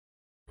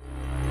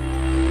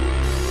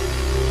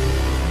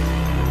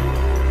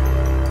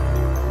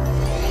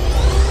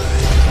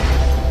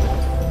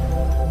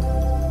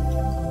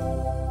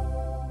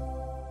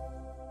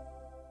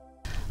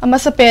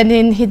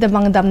Amasapenin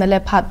hidamangdam na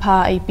lephat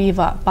pha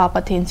ipiwa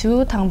papa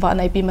thenchu thangwa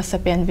na ipi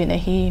masapen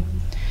vinahi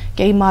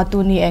kei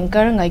matu ni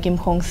anchor ngaikim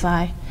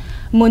khongsai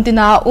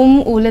muntina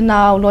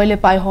ulena loile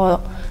pai ho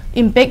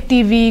Impact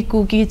TV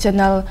Kuki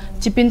channel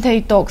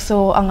Chipinthei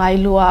Talkshow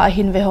angai lua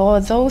ahin ve ho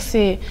zo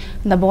se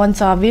nabon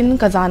chawin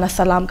kazana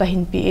salam ka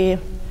hin pi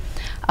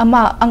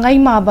ama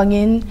angai ma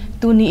bangin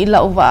tuni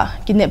ilauwa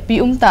kinepi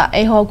umta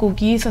e ho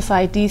Kuki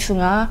society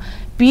sunga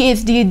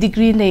PhD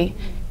degree ne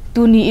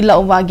tuni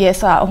ilauwa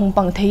gesa hung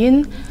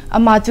pangthein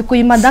ama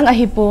chukui madang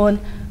ahipon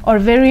or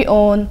very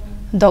own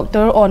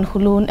Dr.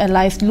 Onkholun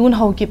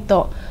Haokip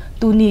to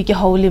tuni ki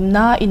holim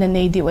na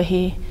inanei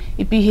diwahi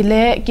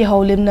ipihile ki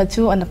holim na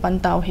chu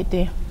anapantaw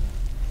hite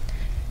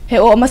he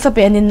o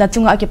masapenin na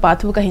chunga ki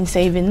pathu ka hin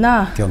savin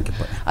na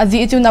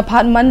aji chu na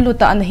phat man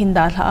luta an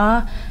hinda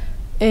tha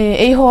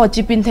e ho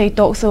Chipinthei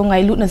Talkshow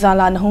ngai lut na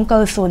zala na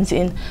hongkal son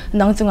chin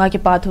nang chunga ki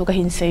pathu ka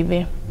hin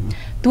save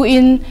tu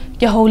in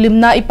ki holim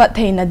na ipat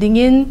theina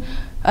dingin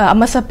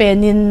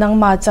amasapenin nang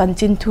ma chan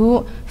chin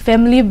thu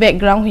family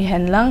background hi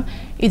hen lang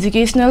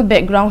educational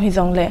background hi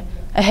jongle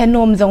a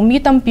henom jong mi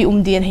tampi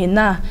dien hin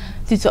na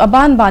chi chu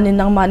aban banin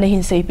nang ma na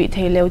hin sei pi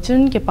theileu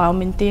chun ke paw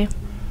minti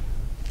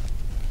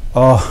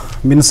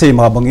min sei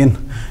ma bangin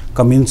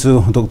kamin chu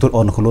Dr.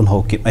 Onkholun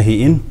Haokip a hi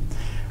in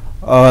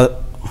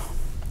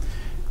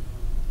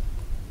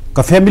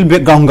ka family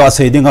background ga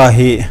sei dinga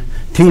hi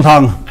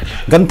thingthang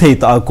gan thei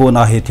ta ko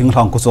na hi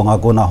thingthang ko songa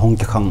ko na hong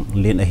ki khang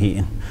len a hi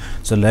in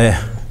so le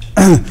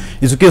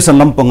education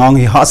lampangang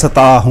hi ha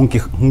sata hong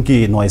ki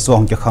noi so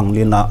hong ki khang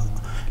len na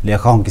le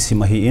khang ki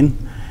sima hi in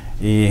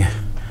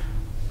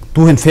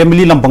tu hen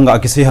family lampanga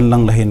ki se han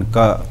lang lahin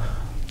ka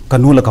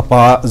kanula ka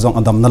pa zong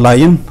adam na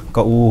lain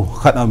ka u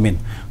khat amin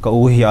ka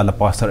u hi ala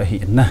pastor hi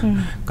na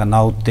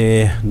kanaute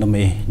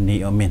nome ni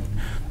amin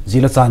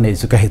zila cha ne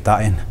su ka hita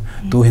en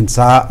tu hen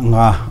sa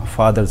nga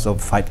fathers of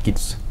 5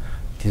 kids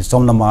ti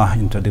somnama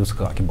introduce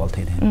ka ki bol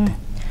the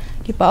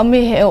ki pa me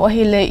he o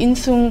hi le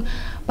insung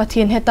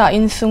pathian heta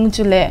insung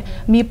chule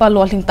mi pa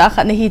lo hling ta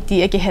khat na hi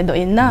ti ke hedo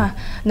in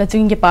na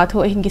chung ki pa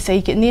tho hin ki sei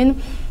ki nin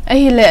a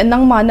hi le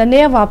nang ma na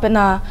ne wa pe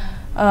na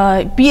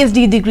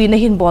PhD degree na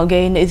hin bol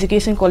gain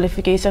education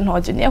qualification ho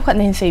jin ya khat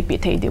na hin sei pi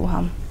thei diu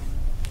ham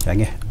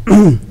yange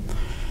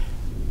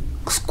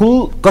school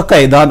ka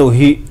kai da do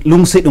hi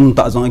lungsit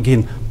ta jong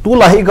again tu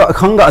la hi ga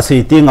khanga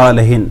sei ti nga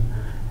la hin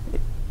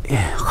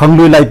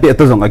khanglui lai pe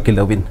ta jong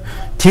akilawin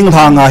thing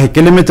thanga hi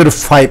kilometer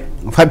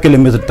 5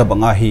 kilometer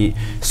tabanga hi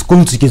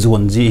school chi ki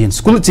zone ji hin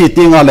school chi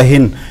ti nga la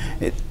hin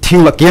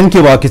thing la kyang ki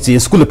wa ki chi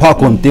school pha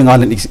kon ti nga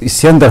len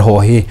center ho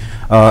hi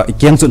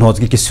kyang chun ho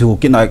ki su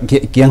ki na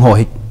kyang ho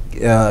hi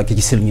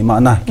ki sil ni ma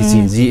na ki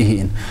chi ji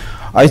hin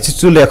ai chi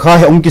chu lekha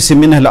he ong ki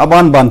simin hela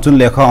aban ban chun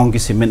lekha ong ki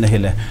simin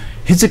hele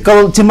physical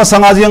chi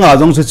masanga ji nga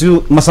jong chu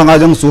masanga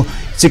jong su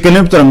chi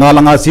kilometer nga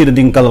langa chi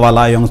ding kal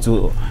wala yong chu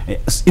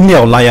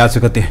inyau la ya chu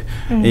kate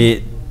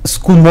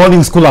school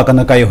morning school ka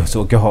na kai ho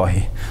so ke ho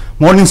hi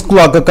morning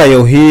school ka kai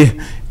ho hi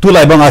tu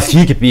lai banga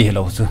fi ki pi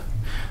hello chu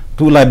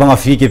tu lai banga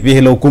fi ki pi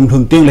hello kum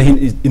thun ting la hin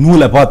inu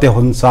la pa te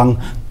hon sang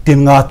tin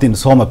nga tin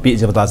soma pi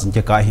jabata jin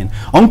ke kai hin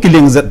ong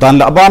kiling zat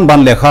dan la ban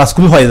ban lekha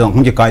school hoi jong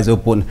hong ke kai zo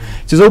pun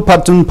chi zo phat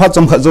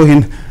chum kha zo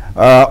hin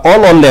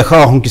all on lekha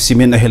hong ki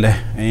simin hele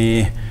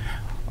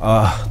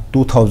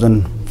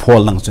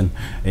 2004 lang chun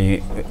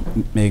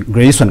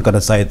graduation ka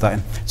da chai ta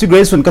chi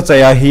graduation ka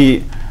chaya hi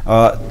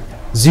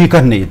ji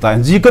kan nei ta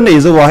ji kan nei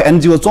zo wa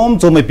NGO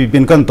chom mai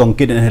pipin kan tong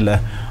ki den hele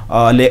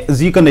le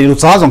ji kan nei ru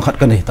cha jong khat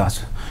kan nei ta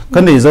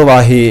kan nei zo wa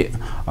hi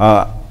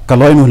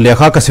kaloi nu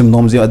lekha ka sim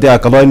nom ji adia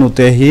kaloi nu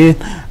te hi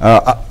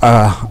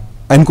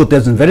I'm good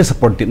as very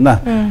supportive na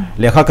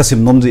lekha ka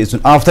sim nom ji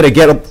after I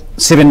get up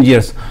 7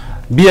 years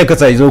bia ka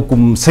chai zo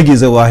kum sagi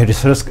zo wa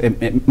research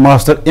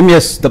master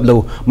MSW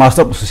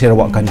master of social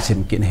work kan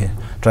sim kin he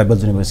tribal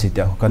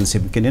university kan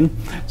sim kinin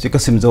si ka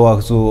sim zo wa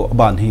chu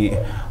ban hi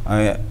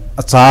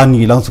acha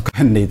ni lang su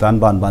kan nei tan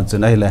ban chu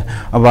nai le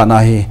aba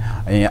na hi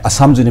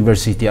Assam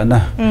University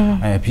ana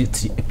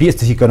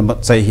PhD kan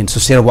chai hin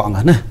social work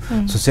na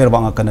social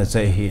work kan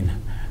chai hin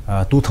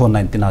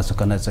 2019 asu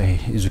kan chai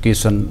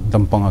education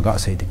dampanga ga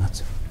sei dinga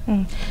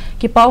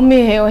ki pau me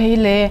he o hi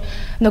le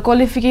no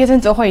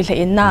qualification cho hoi le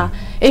in na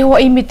e ho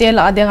I mi te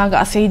la denga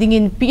ga sei ding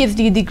in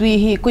PhD degree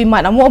hi kui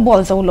ma na mo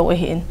bol zo lo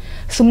hin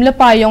sumle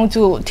pa yong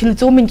chu thil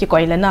chu min ki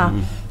koi la na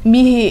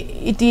mi hi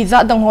iti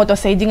za dang ho to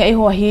sei ding e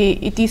ho hi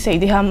iti sei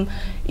di ham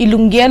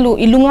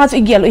ilunga chu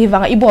igelo hi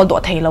wanga ibol do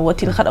thaila wo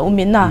thil khat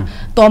umin na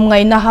tom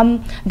ngai na ham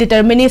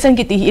determination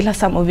ki ti hi la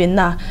sam ovin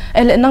na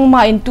ele nang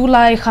ma in tu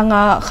lai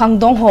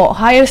khangdong ho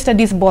higher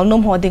studies bol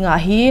nom ho dinga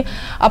hi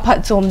aphat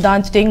chom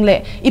dan chting le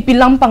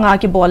ipilam panga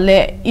ki bol le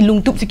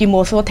ilung tup chi ki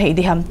mo so thei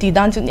di ham ti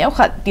dan chu neu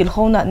khat til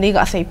khona ne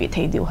ga sei pi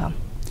thei diu ham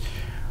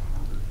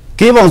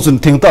ke bang chun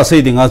thing ta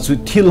sei dinga chu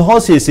thil ho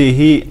se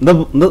hi na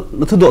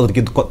thu do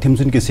ki thim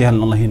chun ki se han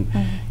la hin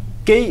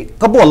ke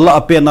kabol la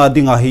apena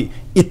dinga hi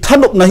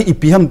ithanop na hi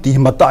ipiham ti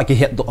mata ki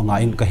het do anga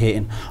in ka he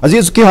in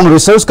aji ki hong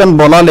research kan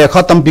bola le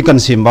khatam pi kan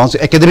sim bang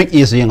academic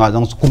is nga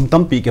jang kum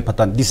tam pi ke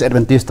patan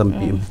disadvantage tam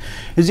pi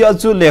ji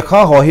achu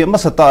lekha ho hi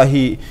masata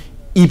hi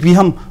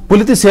EPM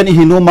politician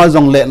hi no ma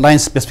jong le line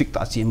specific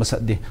ta chi ma sa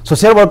di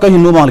social worker hi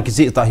no ma ki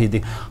chi ta hi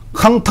di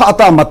khang tha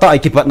ta mata ai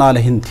ki patna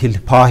le hin thil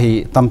pha hi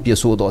tampi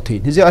su do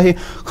thi ni ja hi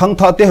khang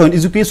tha te hon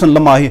education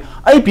lama hi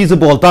ai pi ze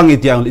bol tang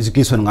itiang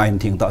education ngai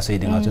thing ta se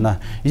dinga chuna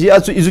ji a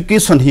chu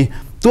education hi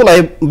tu lai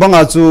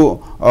banga chu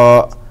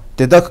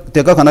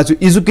teka khana chu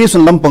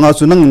education lam panga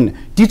chu nang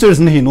teachers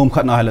ni nom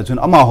khana hala chun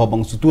ama ho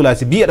bang chu tu lai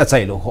si bi a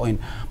chai lo ho in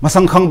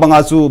masang khang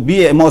banga chu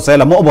bi mo chai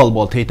la mo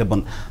bol thei ta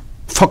ban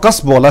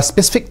focus bola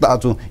specific ta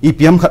chu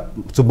EPM khat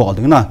chu bol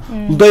ding na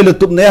doi le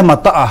tup ne ma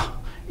ta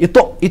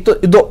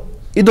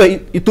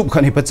itu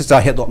khani pa cha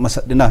he do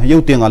masat dina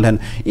yo tingal hen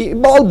I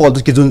bol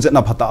ki jun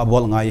na phata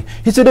bol ngai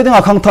hi chu de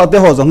nga khang tha te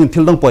ho jong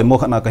thil dang poi mo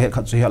khana ka he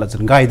khat chu hala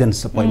chun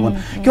guidance poi mon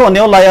kyo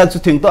ne la ya chu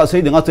thing ta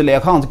sei dinga chu le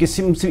khang ki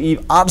sim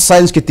art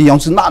science ki ti yong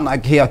chu na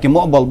khe ki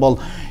mo bol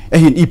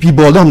hin EP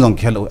bol dam jong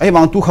khelo ai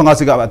bang tu khanga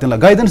siga ba tin la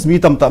guidance mi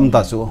tam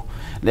ta chu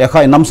le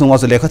kha nam sung wa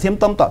le kha thiam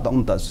tam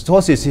ta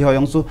so si ho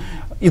yong chu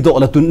ido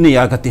la tun ni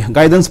ya ka ti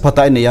guidance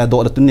phata ni ya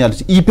do la tun ya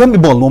EPM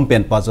bol nom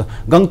pen pa chu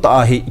gang ta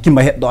hi ki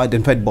ma he do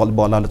identify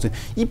bol la chu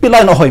EP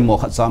line hoi mo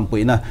kha sam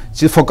puina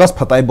chi focus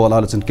phata bol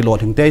la chun kilo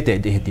thing te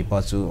de heti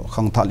pa chu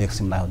khang tha lek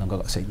sim la ga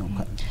sei nom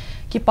kha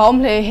ki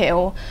paum le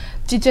heo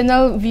chi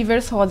channel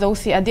viewers ho zo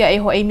si adia ai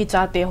ho ai mi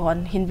cha te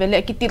hon hin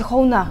vele ki tir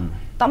khona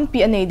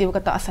tampi anei diu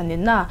ka ta asanin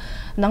na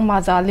nang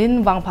ma zalin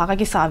wang pha ka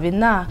ki savin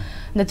na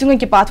chunga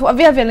ki pa thu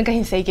avia vel ka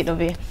hin sei ki do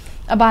ve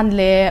aban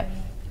le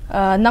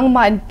nang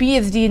ma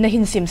PhD na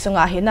hin sim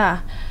sunga hina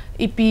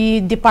EP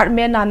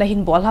department na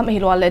hin bol ham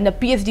hilwal na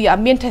PhD a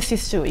main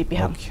thesis chu EP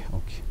ham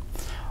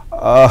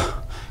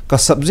ka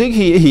subject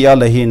hi ya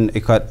la hin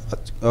ekat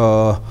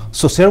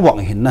social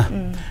work hin na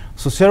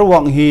social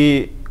work hi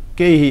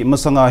ke hi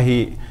masanga hi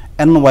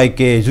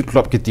NYK youth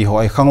club ki ti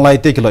hoi khanglai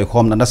te ki loi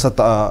khom na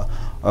sata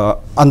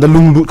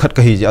andalung lut khat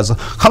ka hi ja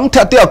khang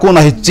tha te ko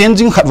na hi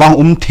changing khat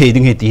wang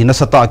theding hi ti na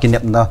sata ki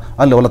net na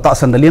alo la ta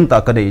sandalin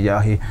ta ka dei ja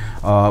hi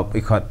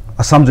ikhat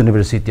Assam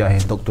University hi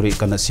doctorate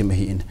kana sim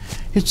hi in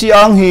hi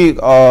chiang hi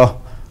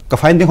ka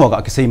finding ho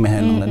ga ki sei me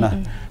hen na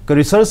ka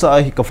research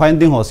hi ka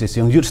finding ho si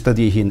youth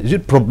study hin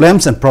youth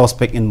problems and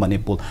prospect in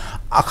Manipur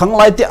a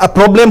khanglai te a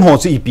problem ho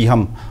si EP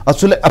ham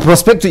actually a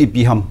prospect to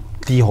EP ham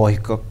ti hoi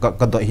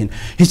ka do hin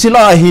hi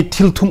chila hi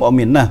thil thum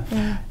amin na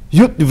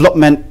youth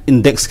development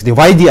index ki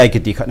YDI ki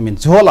ti khat min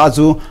chola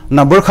chu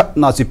number khat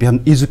na chi pian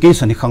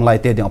education hi khanglai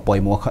te ding poi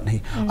mo khat hi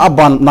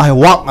aban na hi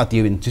work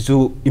ati win chu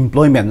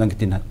employment nang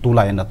tin tu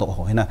lai na to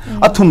ho hina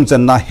athum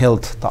chen na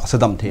health ta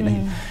sadam the na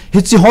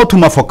hi chi ho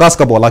thuma focus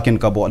ka bola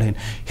kin ka bol hin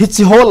hi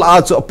chi ho la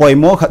chu poi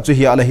mo khat chu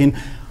hi ala hin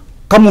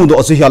kamu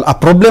do chu hi a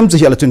problem chu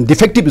hi ala chun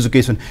defective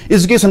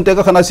education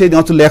te ka khana se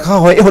ding chu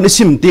lekha hoi e ho ni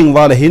sim ting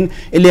wala hin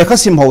e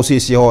lekha sim ho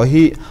si ho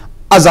hi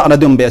aza na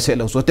dum be se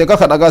lo so te ka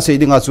khada ga se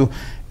ding chu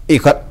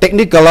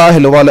technical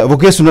hello wala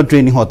vocational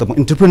training ho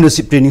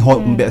entrepreneurship training ho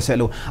be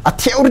selo a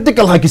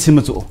theoretical ha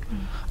kisim chu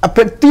a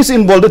practice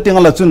involved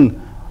tingala chun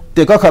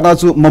te ka khana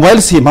chu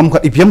mobile sim ham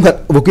khat ipm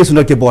khat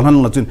vocational ke bon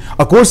han la chun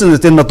a course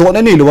ten na to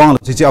ne luwang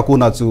chi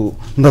akuna chu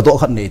na to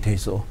khat nei thei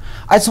so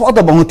ai so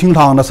da bang thing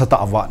thang na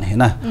sata awa ne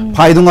na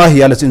phai dunga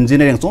hi ala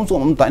engineering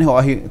chom ta ni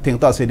ho hi thing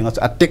ta se dinga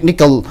a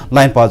technical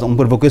line pa jong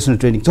vocational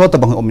training so ta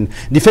bang omin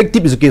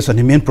defective education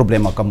hi main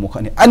problem ka mu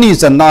khani ani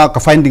chan na ka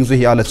findings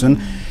hi ala chun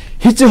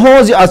hichi ho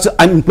ji as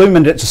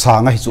unemployment rate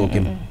sanga hi chu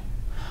kim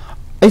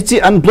hichi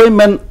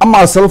unemployment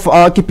ama self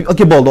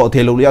ki bol do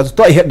thelo ya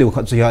to he de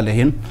khat chu ya le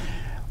hin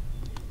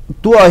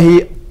to hi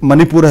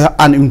Manipur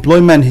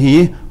unemployment hi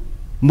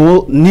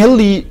more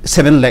nearly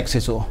 7 lakhs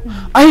so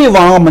ai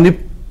wa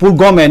Manipur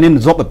government in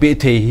job pe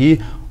the hi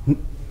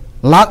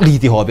lak li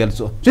ti ho bel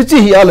so chi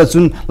hi ala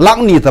chun lak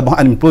ni ta ba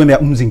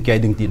unemployment jing kai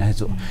ding ti na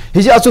so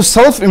hi ja chu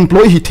self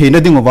employed hi the na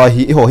ding wa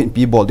hi ho hin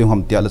pi bol ding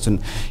ham ti ala chun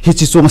hi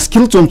chi so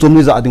skill chom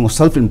ni za ding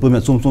self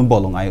employment chom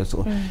bol ngai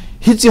so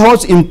hi chi ho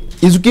in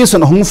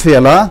education hung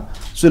fela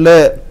so le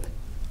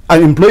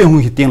unemployed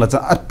hung hi ting la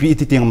cha at pi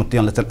ti ting ma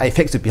ting la cha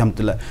effect pi ham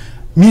ti la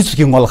mi chu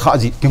ki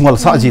ngol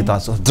sa ji ta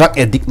so drug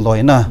addict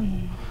loi na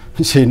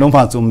she no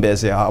ma chum be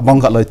se a bang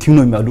ka loi thing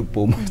noi ma lu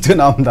pom chen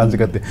am dan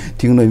jigate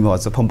thing noi ma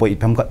cha phom poi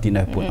pham ka ti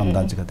na pon am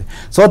dan jigate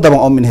so da bang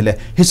omin hele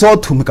hi so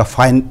thum ka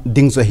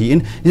finding so hi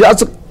in ya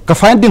ka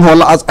finding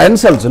hol as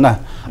answer chuna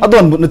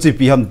adon bu na chi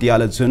pi ham ti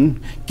ala chun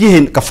ki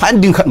hin ka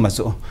finding khat ma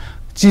so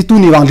chi tu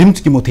ni wang lim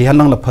ki mo the han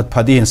lang la phat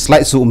phadi hin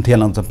slide so the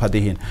lang cham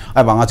phadi hin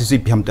ai bang a chi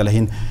pi ham te la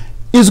hin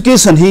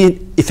education hi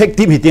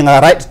effective hi tinga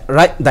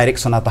right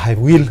direction ata hai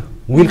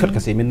will khat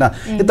ka se min na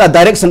ita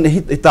direction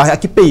ita ha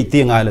ki pe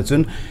ti nga la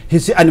chun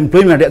hi si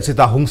unemployment rate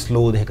ta hung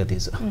slow de ka ti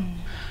sa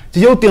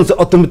chi yo ting so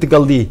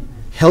automatically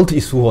health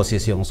issue ho se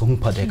siang so hung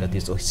pha de ka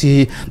ti so si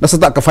na sa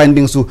ta ka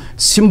finding su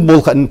symbol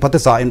khan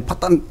pata sa in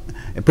patan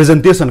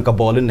presentation ka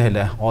bolin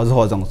hele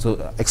ho jong so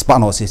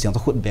expand ho se siang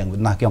so khut beng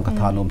na kyang ka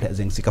thanom the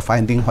jeng si ka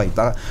finding hoi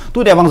ta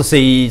tu de bang se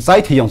sai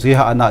thi yong si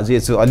ha na je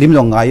so alim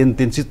jong ngai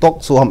tin si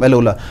tok so ham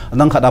elo la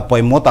nang khada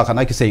poi mo ta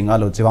khana ki se nga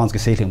lo jiwang ki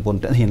se thing pon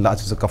hin la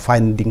so ka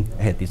finding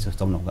he ti so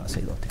tom no ga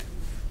se do te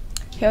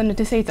theo nó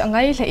thấy rằng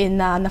ngay là in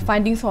na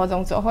findings ho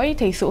jong cho hoi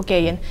thấy sự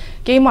okay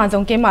cái mà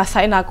jong cái mà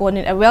sai na con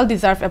in a well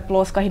deserved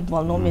applause ka hit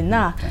ball no min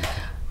na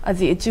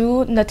aji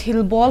chu na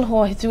thil ball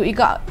ho chu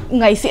iga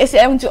ngai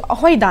CSM chu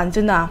hoi dan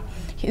chu na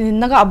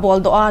naga ball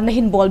do a na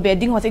hin ball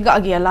bedding ho se ga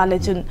agela le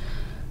chun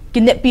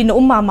kinne pin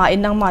mama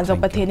in nang ma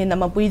jong pathen in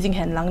ma pui jing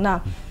hen lang na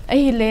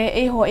ai le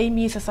ai ho ai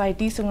mi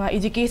society sunga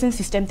education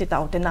system te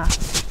tau te na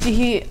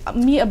hi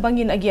mi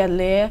abangin agial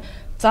le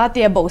cha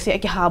te bo se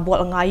ki ha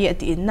bol ngai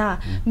ati na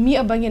mi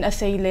abangin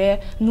asei le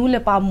nu le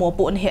pa mo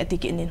po he ti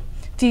kinin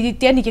ti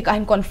te ni ki ka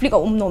hin conflict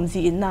nom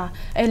ji na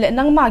ai le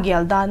nang ma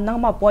gyal dan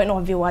nang ma point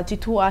of view a chi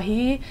thu a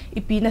hi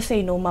ipi na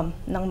sei no mam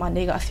nang ma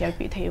ne ga CRP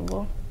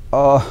theibo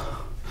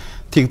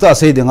thik ta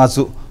sei de nga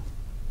chu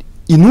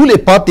inu le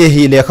pa te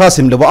hi le kha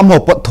sim le wa mo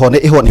pot thone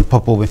e ho ni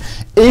phapo we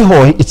e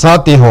ho hi cha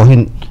te ho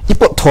hin I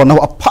pot thona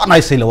a pha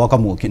nai sei le wa ka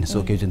mu kin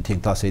so ke jin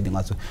thik ta sei de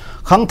nga chu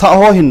khang tha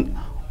ho hin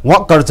wa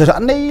culture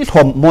nei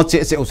thom mo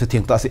che se o se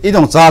thing ta se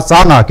idong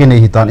cha nga ke nei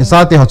hitan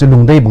isa te ha chu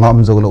lung dei banga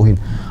am zo lo hin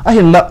a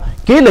hin la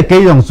ke le ke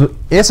yong chu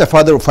as a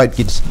father of 5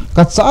 kids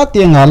ka cha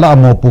te nga la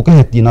mo pu ke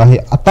hetina he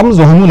atam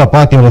zo hamu la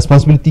pa te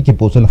responsibility ke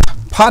posula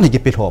pha ni ke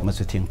pe tho ma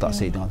se thing ta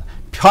se ding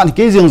pha ni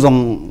ke jing zong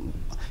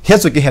he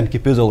chu ke hen ke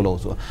pe zo lo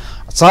zo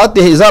cha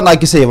te za na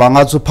ki se wa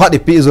nga chu pha di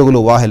pe zo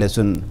lo wa hele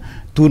chun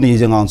tu ni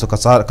jang so ka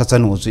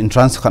chanu chu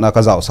entrance khana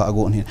ka jaw sa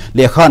go ni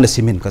le kha na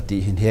simin ka ti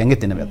hin heng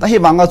te na ta hi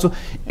wanga chu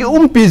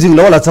i pi jing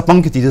lo la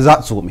chapang ki ti za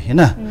chu mi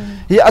na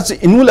hi a chu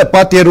inu le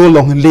pa te ro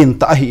long len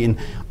ta hi in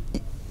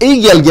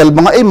e gel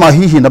banga e ma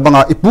hi na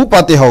banga ipu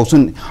pa te ho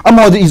sun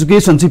amo the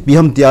education chi pi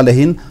ham tia le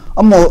hin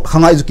amo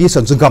khanga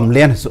education chu gam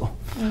len so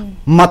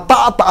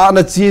mata ta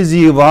na chi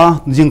ji wa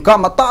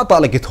jingka mata ta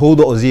le ki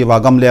thodo ji wa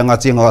gam lenga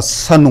chinga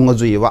sanunga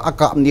ji wa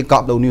aka ni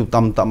kap do ni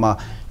tam tama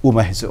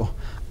uma he so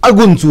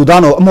agun chu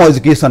dano amo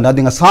education da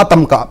dinga sa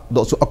tam ka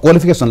do chu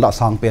qualification la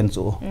sang pen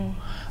chu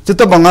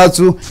chita banga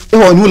chu e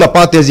ho nu la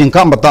pa te jing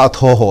ka mata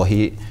tho ho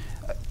hi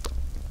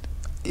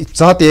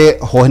cha te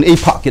ho hin e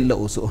pha kil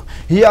lo chu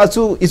hi a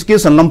chu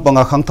education lam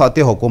panga khang tha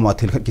te ho ko ma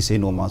thil kha ki se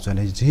no ma chu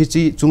hi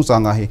chi chung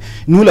sanga hi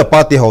nu la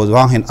pa te ho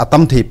wang hin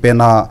atam thei pe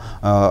na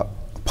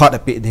pha da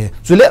pe de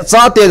chu le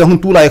cha te jong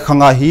tu lai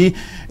khanga hi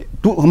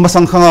tu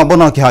masang khanga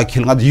bona ki ha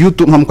khil nga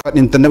YouTube ham ka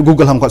internet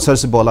Google ham ka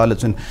search bola le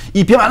chun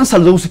ipm an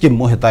sal zo su ke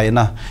mo hetai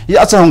na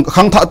ya cha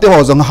khang tha te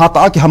ho jong ha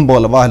ta ki ham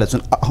bola wa le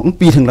chun hong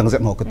pi thing lang je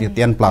mo ka ti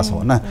 10 plus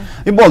ho na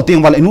I bol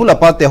ting wal inu la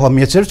pa te ho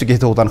me cher chu ke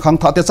to tan khang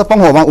tha te chapang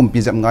ho wa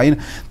pi jam ngai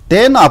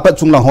te na pa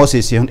chung lang ho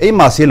se se e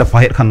ma se la fa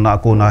het khan na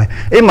ko na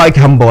e mai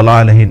ki ham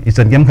bola le hin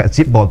isan gem kha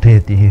chip bol the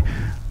ti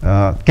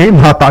cái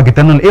mà ta cái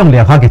tên em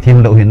liền khác cái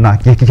thêm lợi hình na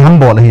cái ham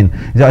bỏ là hình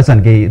giờ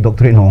sản cái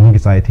doctorate nong cái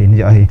sai thì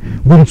giờ hi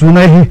gun chu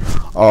này hi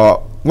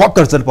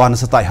worker chân pan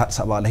sa tai hat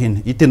sa ba là hình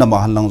itin na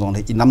ma han lang jong le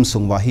inam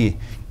sung wa hi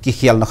ki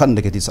khial na khan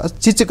de cái sa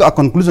chi ka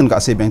conclusion ka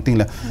se bang ting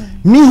la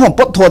mi ho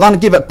pot tho dan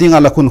ki bet ting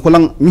ala khun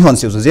khulang mi hon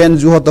se zen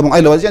ju ho tam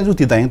ai lo zen ju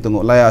ti dang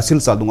tung la ya sil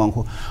sa dungang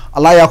khu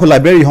ala ya khu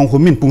library hong khu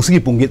min pung si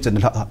pung gi chen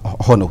la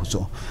ho no chu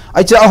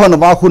ai cha ho na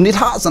ba khu ni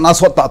tha sana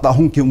so ta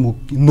hong ki mu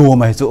no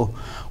mai chu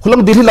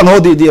khulang dili lang ho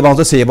di bang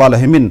so se ba la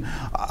hemin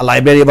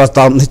library ba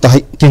ta ni ta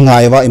ki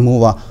ngai wa imu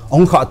wa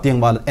ong kha tiang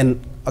ba en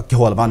ki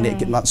hol ba ne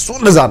ki ma su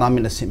la za na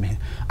min sim he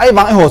ai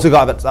bang ho su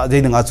ga ba za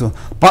de nga chu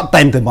part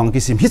time te bang ki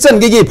sim hi chen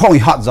gi phong hi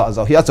hat za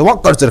hi a chu work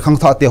culture khang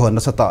tha te hon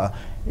na sa ta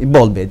I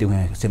bol be di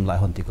he sim lai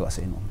hon ti ko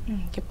se no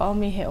ki pau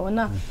mi he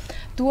ona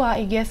tu a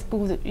I guess pu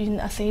in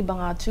a sei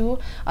banga chu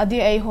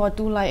adi ai ho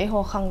tu lai ai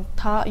ho khang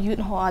tha yut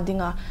ho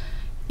adinga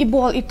I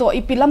bol ito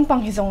ipilam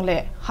pang hi jong le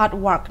hard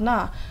work na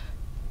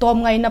tom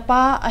ngai na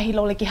pa a hi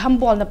lo le ki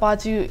humble na pa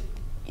chu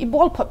I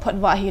bol phot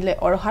wa hi le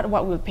or hard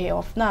work will pay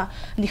off na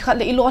ni khat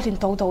le I lo tin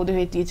to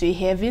de ti chu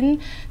heaven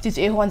ti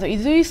chu hon zo I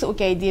zui so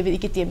okay David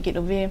ki tem ki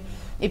ove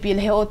ipil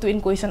he o tu in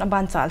question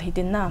aban chal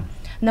hitin na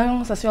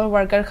nang social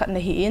worker khat na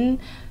hi in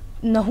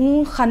na hu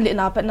khan le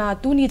na pa na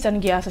tu ni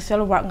chan gya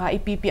social work nga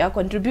IPP a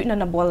contribute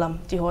na bolam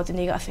ti ho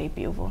chini ga sei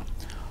pi vo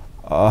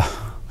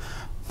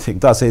thik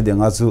ta sei de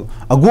nga chu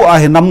agu a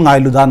he nam ngai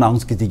lu da na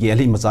ki ti ge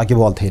li ma cha ki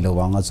bol thelo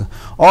wa nga chu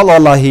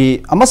all hi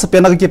ama sa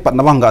pena ki pat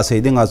na wanga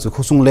sei de nga chu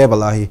khusung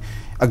level a hi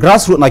a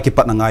grassroots na ki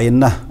pat na ngai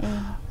na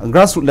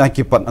grassroots na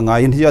ki pat na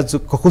ngai hi chu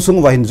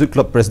khusung wa hin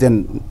club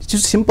president chu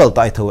simple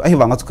tai tho ai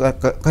wanga chu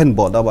ka hin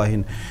bo da wa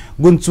hin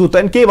gun chu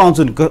tan ke bang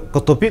chun ka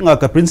topic nga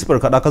ka principle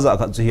ka da ka za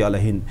ka chu hi ala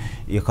hin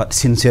I khat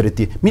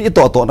sincerity min I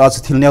to na chu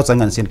thil neu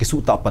changan sen ki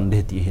su ta pan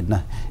de ti hin na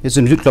he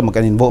chun youth club ma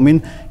kan involve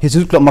min he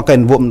youth club ma kan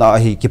involve na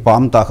hi ki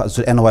pam ta kha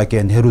chu NYK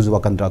and heru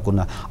zuwa kan ra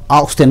kuna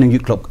outstanding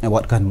youth club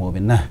award kan mo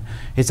bin na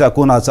he cha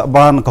kuna cha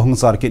ban ka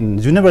hongsar kin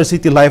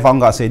university life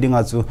anga se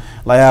dinga chu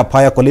laya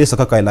phaya college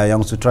ka kai la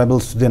yang chu tribal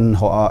student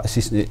ho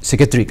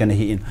secretary kan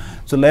hi in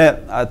so le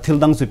thil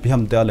dang chu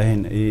piham ta la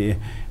hin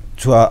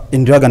chua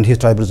Indira Gandhi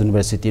Tribal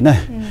University na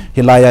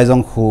hilaya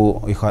jong khu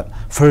I khat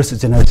first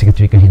general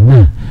secretary ka hin na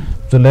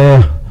so le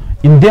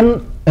Indian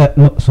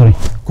no sorry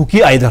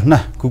Kuki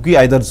Kuki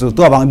either so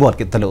to abang ibot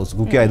kita lo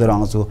Kuki either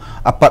ang so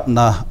apat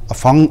na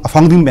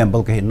founding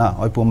member ke na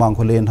oi pumang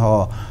kulen ho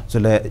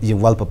sele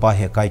jiwal papa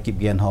he kai kip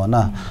gen ho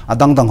na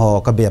adang dang ho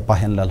ka be pa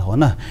hen lal ho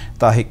na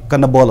ta hi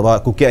kana bol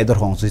ba Kuki either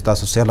hong so ta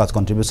social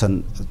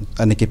contribution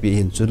ani ke pi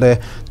hin sele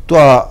to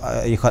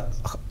i khat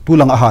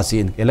tulang aha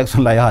sin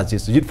election lai ha chi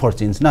youth for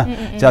change na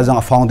cha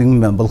jang founding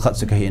member khat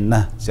se ka hin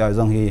na cha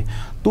jang hi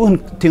tu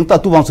thing ta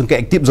tu wang sun ke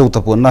active zo ta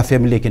pon na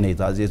family ke nei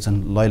ta je chan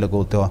loi la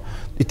go to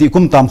iti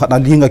kum tam khat na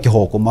linga ki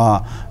ho kuma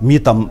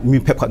mi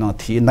phep khat na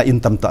thi na in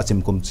tam ta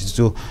chim kum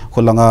chu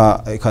kholanga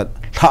khat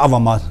tha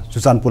awama chu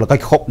chan pula ka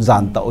khop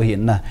jan ta o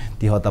hin na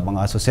ti ho ta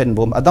banga so sen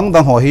bom adang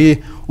dang ho hi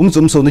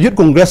chum so na youth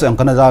congress ang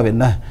kana ja wen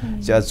na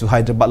cha chu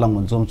hyderabad lang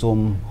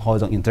chum ho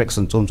jang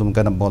interaction chum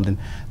kana bolin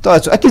to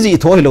chu akiji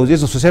tho hi lo je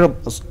social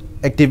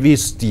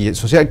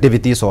social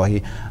activity so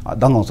hi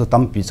dang so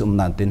tam pi chum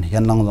nan tin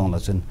yan lang jong la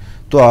chun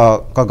to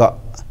kaga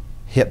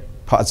het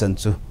pha chan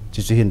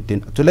chu hin tin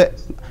chule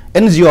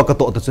NGO ka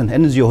to chun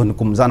NGO hun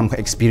kum janam ka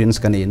experience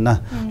kan in na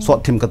so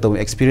thim ka to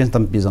experience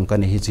tam pi jang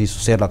kan hi chi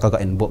social la ka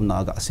en bob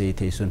na ga se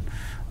the sun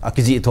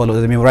akiji tholo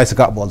me rice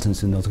ka bol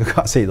sun no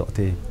ka se do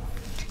the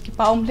ki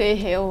paum le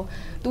heo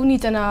tu ni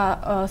chana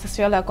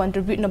social la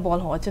contribute na bol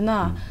ho chana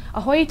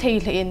a hoi thei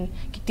hlein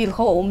ki til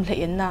kho om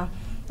hlein na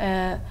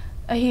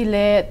a hi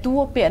le tu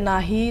pe na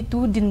hi tu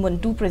din mon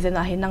tu present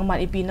na hi nang man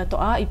ipi na to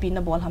a ipi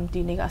na bol ham ti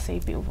ni ga sei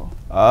pi vo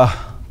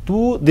tu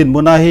din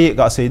mona hi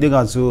ga sei de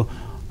ga chu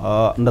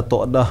na to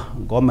da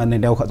government ne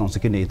deu kha jong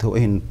sikini thu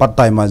hin part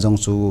time ma jong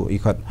chu i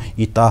khat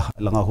ita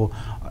langa ho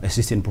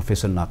assistant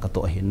professor na ka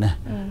to hin na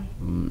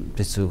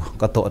pisu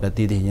ka to da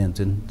ti di yen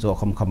chun zo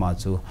khama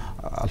chu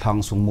thang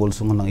sung mol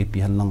sung nang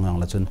ipi han lang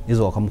la chun i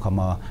zo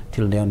khama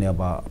thil ne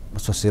ba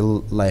social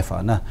life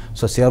na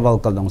social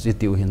work kal dong si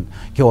tiu hin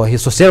kyo hi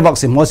social work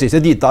sim mo si se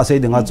di ta se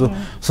dinga chu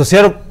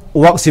social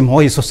work sim ho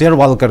hi social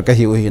worker ka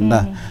hi hin na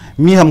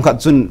mi ham khat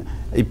chun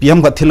PM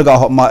ka thilga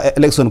ho ma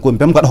election kun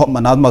PM ka ho ma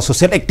na ma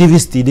social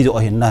activist di jo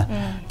hin na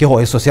ke ho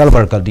social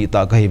worker di ta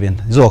ka hi ben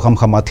zo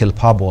khama thil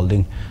pha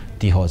bolding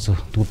ti ho chu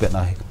tu pe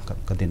na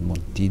ka din mon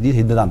ti di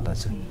hin dan ta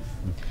chu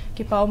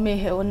ki pau me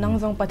he on nang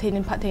jong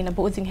pathin pha thein na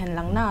bo jing hen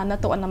lang na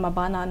to na ma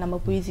ba na ma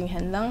pui jing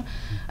hen lang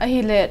a hi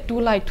le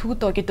tu lai thu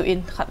to ki to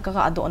in khat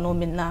ka do no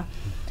min na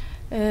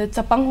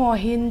chapang ho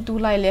hin tu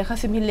lai le kha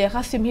sim hi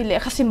le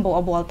kha sim bo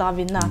abol ta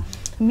win na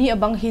mi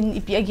abang hin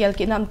ipi agel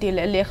ki nam te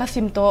le kha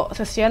sim to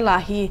social la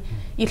hi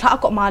i tha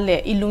ko ma le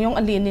ilungyong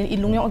alin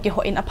ilungyong ke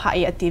ho in apha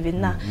ai ativin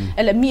na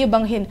ele mi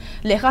abang hin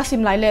le kha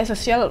sim lai le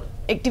social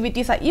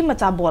activities a i ma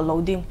cha bol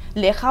loading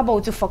le kha bo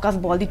chu focus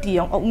bol di ti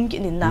yong ki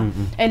nin na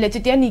ele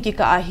chitia ni ki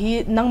ka a hi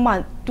nang ma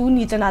tu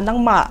ni chana nang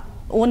ma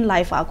on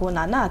life a ko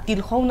na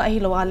til khong na hi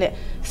lo le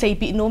sei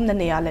pi nom na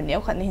ne ya le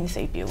ne khan hin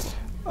sei pi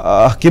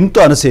kim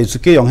to an se chu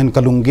ke yong hin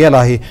kalung ge la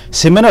hi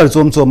seminar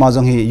chom ma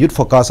jang hi youth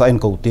focus a in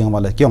ko ting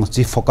wala ke yong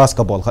chi focus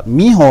ka bol khat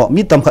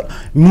mi tam khat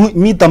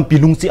mi tam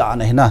pilung chi a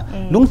na hina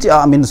lung chi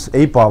a means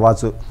ei pa wa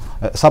chu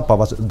sap pa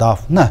wa chu daf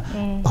na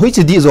hoi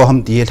chi di zo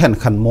ham ti than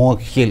khan mo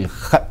khil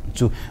khat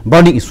chu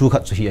burning issue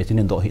khat chu hi a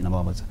chin do hi na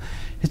ma ma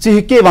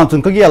chi ke wang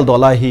chun ka gel do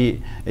la hi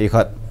ei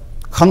khat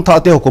khang tha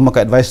te ko ma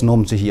ka advice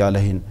nom chi hi a la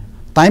hin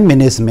time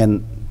management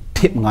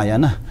thip nga ya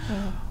na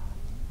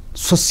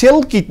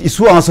social ki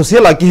issue ang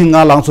social ki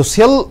hinga lang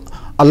social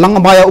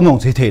alang baya umong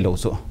che thelo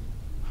so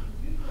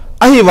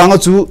ahi wanga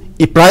chu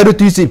I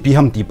priority chi pi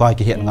ham ti pa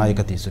ki het ngai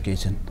ka ti so ke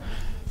chen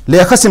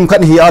lekha sim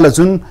khat hi ala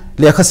chun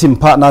lekha sim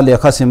pha na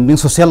lekha sim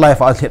ding social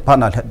life al het pha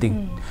na het ding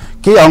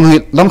ke ang hi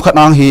lam khat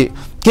ang hi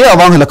ke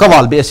awang la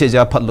kawal be se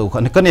ja phat lo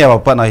khan kan ya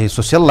pa na hi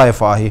social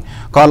life a hi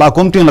kala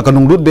komting la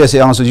kanung lut be se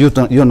ang so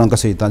yu nang ka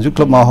se tan ju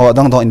club ma ho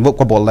dang dang invoke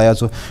ko bol la ya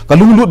chu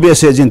kalung lut be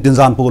se jin tin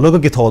zan pu lo ka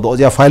ki tho do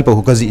ja file pa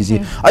hu ka ji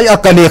ai a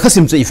ka lekha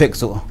sim che effect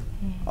so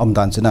am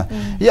dan china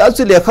ya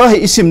chu lekha hi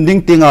isim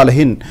ding tinga la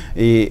hin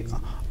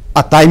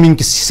a timing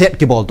ki set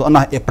ki bol to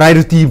na a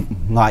priority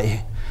ngai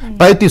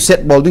priority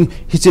set bowling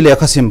hichi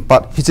lekha sim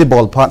pat hichi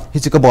ball phat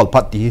hichi ka ball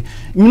phat ti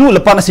minu la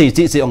pa na sei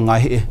chi ong ngai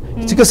hi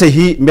chi ka sei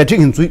hi metric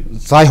hin chu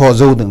sai ho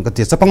zo dang ka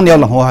te sapang nyaw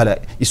lang ho hala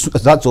isu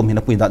za chom hin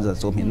na pui da za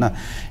chom hin na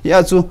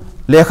ya chu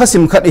lekha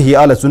sim khat hi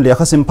ala chun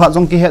lekha sim phat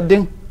jong ki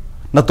heading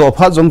na to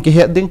phat jong ki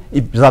heading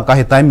I za ka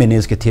hi time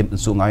manage ke them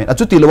chu ngai a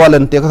chu ti lawa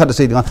lan te ka khat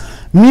sei dinga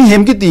mi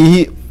hem ki ti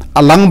hi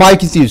alang bai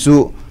ki ti chu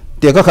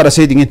te ka khara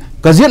sei dingin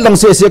ka jet lang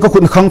se ka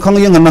khun khang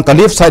yang na ka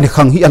left side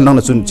khang hi an lang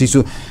na chun chi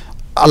chu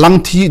alang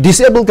thi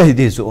disable ka hi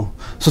de so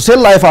social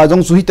life a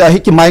jong su hi ta hi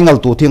ki maingal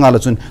to thinga la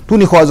chun tu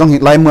ni khwa jong hi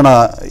lai mana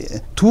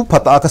thu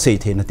phata ka sei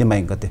the na ti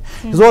maing ka te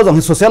zo jong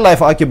social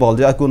life a ki bol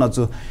ja ku na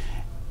chu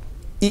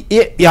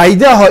I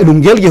idea ha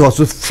lungel gi ho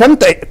su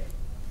front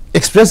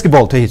express ki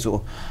bol the hi chu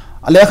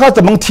lekha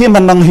ta mang thim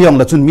man nang hiang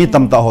la chun mi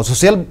tam ta ho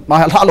social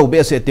ma ha lo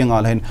be se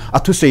tinga len a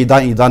thu sei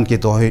dan ki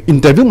to hi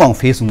interview mang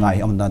face ngai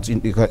am dan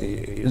chin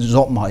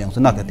job ma yang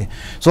na ka te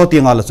so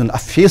tinga la chun a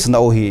face na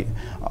o hi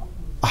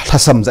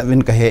Hasam za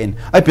win ka hein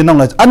ai pinang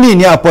la ani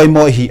nia poi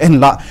mo hi en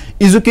la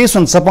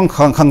education sapang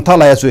khang tha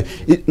la ya chu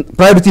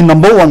priority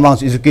number 1 wang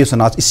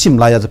education as isim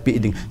la ya za pi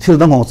ding thil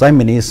dang hong chai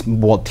minis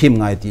bo thim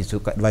ngai ti chu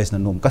ka advice na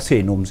nom ka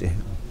se nom je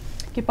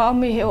ki pa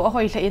mi he o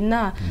hoi la in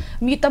na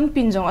mi tam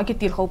pin jong a ki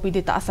til kho pi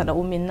di ta sa da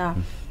umin na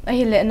a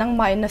hi le nang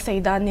mai na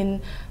seidanin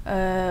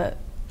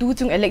tu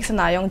chung election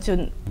ayong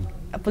chun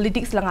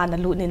politics langa na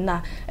lu nin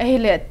na a hi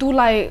le tu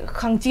lai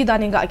khangchi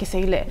danin ga ki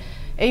sei le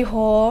ei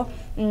ho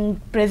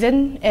present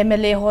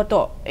MLA ho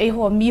to ei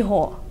ho mi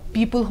ho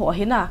people ho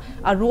hina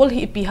a role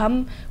hi pi ham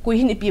kui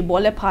hin pi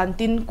bole phan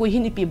tin kui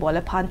hin pi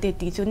bole phan te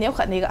ti chu neu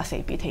khat ne ga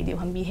sei pi thei di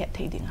ham mi he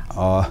thei dinga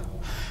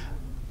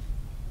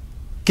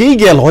ki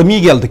gel hoi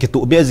mi gel te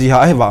tu be ji ha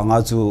ai wa nga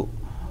chu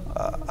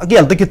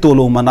gel te tu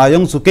lo mana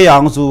yang chu ke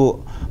yang chu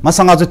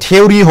masanga chu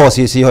theory ho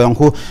si ho yang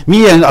khu mi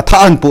en atha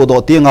an pu do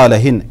ti nga la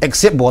hin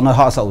accept bona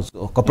ha sa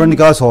chu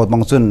Copernicus ho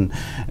bang chun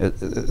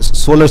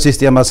solar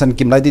system asan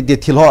kim lai di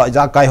thil ho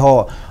ja kai ho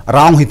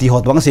rang hi ti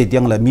ho bang se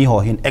tiang la mi ho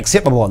hin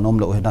accept bo nom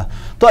lo hina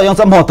to yang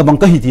sam ho ta bang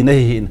ka hi ti na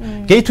hin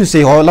ke thu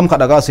se ho lam kha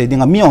daga se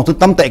dinga mi ong chu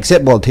tam ta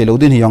accept bol thelo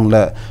din hi yang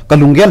la ka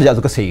lungel ja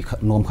ka se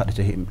nom kha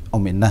che hi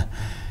omin na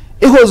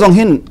ho zong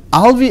hin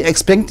I'll be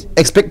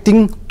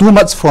expecting too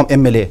much from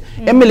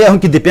MLA hong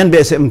ki depend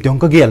be se mtyong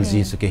ka gel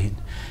ji su ke hin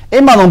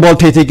ema nong bol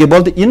the ke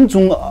bol in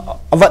chung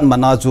avat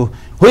mana chu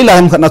hoi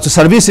laim khana chu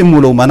service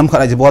mulo manam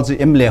khana ji bol chu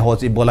MLA ho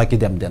chi bola ki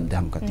dem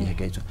ka ti he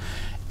ke chu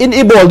in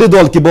e bol de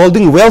dol ki bol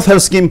ding welfare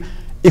scheme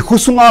e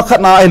khusunga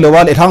khana ai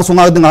lowal e thang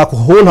sunga dinga ko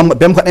hol ham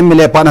bem khat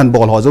MLA panan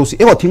bol ho zo si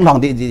e ho thing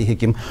lang de ji he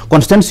kim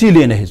constancy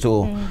le ne he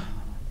chu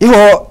e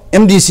ho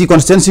MDC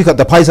constancy khat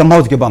da phai sam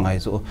ho ke bang ai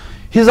chu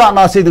hi za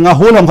na se dinga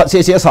hol ham khat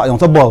se sa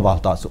yong ta bol ba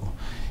ta chu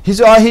hi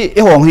zo hi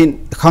e hong hin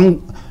khang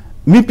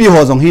mi pi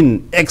ho zong hin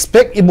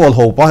expect i bol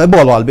ho pa he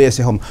bol wal be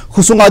se hom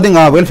khusunga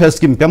dinga welfare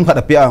scheme pem khat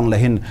apia ang la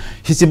hin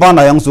hi si ba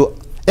na yang chu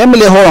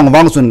MLA ho ang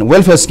wang sun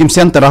welfare scheme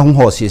center hong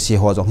ho si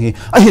ho zong hi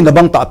a hin da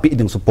bang ta pi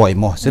ding su poi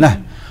mo sina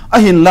a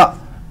hin la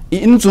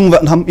in chung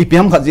van ham i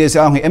pem khat je se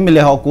ang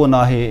MLA ho ko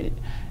na he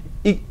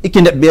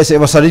ikinet be se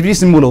wa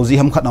service muloji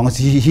ham khat ang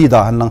si hi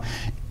da han lang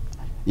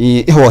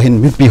i ho hin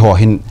mi pi ho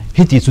hin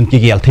hi ti chun ki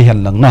gel the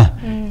han lang na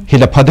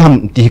hila phadam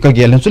ti ka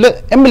gel chule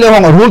MLA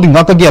hong rule ding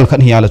ka gel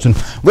khan hiala chun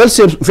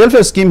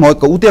welfare scheme ho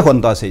ka ute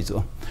khon ta sei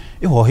chu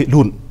i ho hi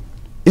lun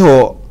i ho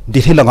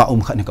di thilanga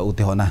khan ka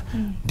ute ho na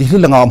di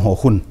thilanga ho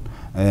khun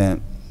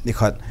ni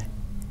khat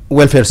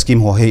welfare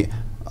scheme ho he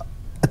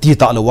ati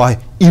ta lo wa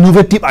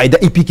innovative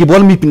idea ip ki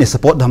bol mi pine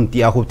support dham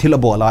ti a khu thila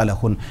bola la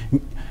khun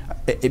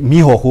mi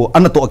ho khu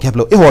an to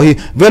kheplo e ho hi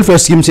welfare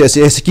scheme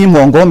se scheme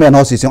ho go men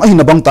ho si sing a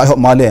hin bang ta ho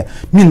male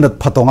min na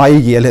phatonga i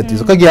ge le ti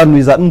ka gyan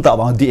mi za ta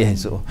bang di e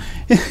so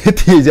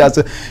ti ja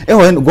so e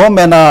ho go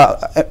men na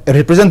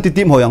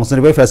representative ho yang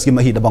welfare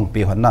scheme hi da bang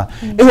pe hon na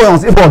e ho yang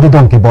se bo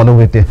dong ki bolo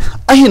wete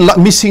a hin la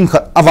missing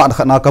kha awa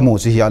kha na ka mo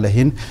si hi ala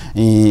hin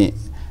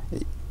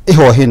e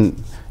ho hin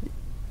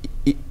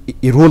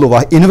i role wa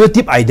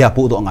innovative idea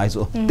pu do ngai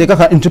so te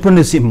ka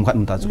entrepreneurship khat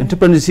ta chu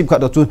entrepreneurship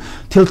khat chu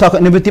thil tha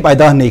innovative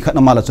idea nei khat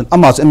na mala chun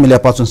ama chu MLA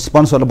pa chun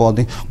sponsor bol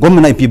ding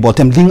government IP bol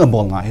them ling a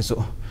bol ngai so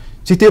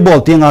chite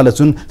bol tinga la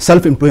chun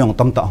self employed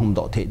tam ta hum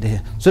do the de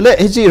so le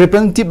hi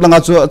representative langa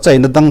chu chai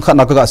na dang khat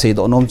na ka sei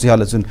do nom chi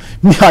hala chun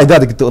mi idea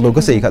de to lo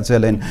ka sei khat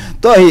chelen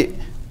to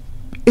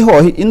hi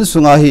ho hi in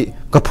sunga hi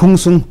ka phung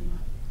sung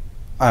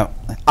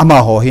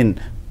ama ho hin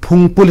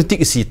phung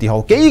politics si ti ho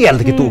ke gel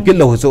ki tu ke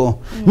lo so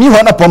mi ho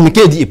na pom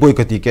ke di poi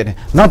ka ti ke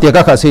na te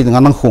ka sei nga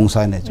nang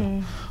khongsai ne chu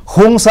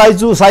khongsai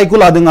chu sai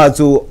kula dinga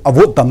chu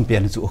avut tam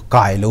pian chu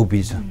kai lo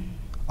bi chu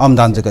am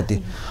dan ja ka ti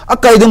a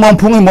kai ding mom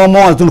phung mo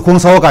mo chu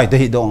khongsai kai te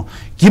hi dong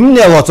kim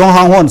ne wa chong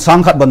hang hon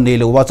sang khat ban ne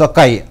lo wa cha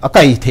kai a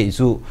kai the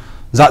chu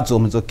za chu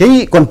mu chu ke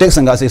context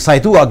nga se sai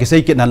tu a ki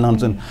sei ke nan lang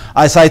chun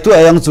ai sai tu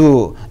ayang chu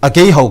a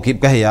ke haokip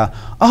ka ya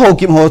a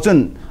haokip ho chun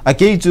a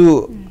ke chu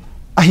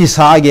a hi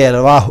sa ge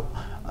wa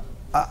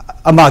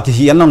ama ki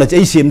hi anang la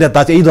chei sim da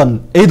ta chei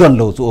don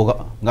lo chu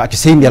ga ki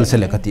sem yal se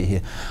le ka ti hi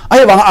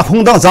ai wang a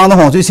phung dang jang na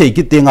hong chu sei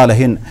ki te nga la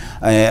hin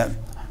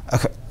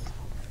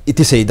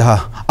iti sei da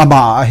ama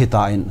a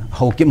heta in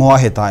hokim ho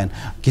heta in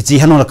ki chi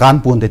hanon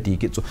kan pun de ti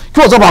ki chu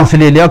kyo za bang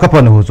sele le ka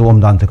pan ho chu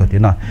om dan ta ka ti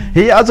na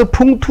he a chu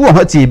phung thu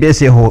ha chi be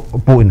se ho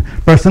pu in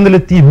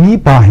personality mi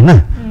pa hi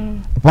na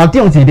pa ti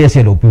ong chi be se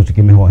lo pu chu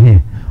ki me ho hi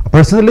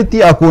personality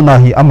aku na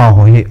hi ama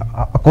ho hi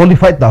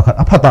qualified da khat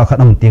aphata khat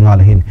am tinga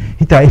la hin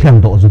hita I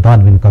hlam do zu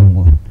dan win kam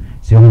mu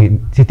siong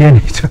chi te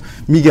ni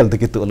Miguel de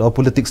ki to lo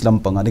politics lam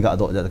panga ni ga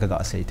do ja ka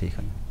ga sei thei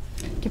khan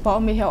ki pa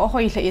mi he o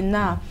hoi le in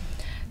na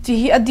chi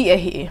hi adi a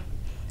hi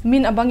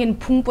min abangin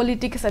phung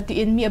politics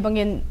ati in mi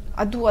abangin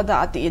adu ada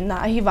ati in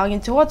na hi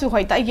wangin chu chu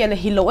hoi ta gel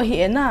hi lo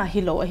hi na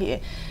hi lo hi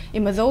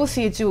imazo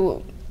si chu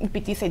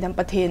piti sai dam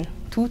pathen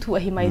thu a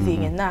hi mai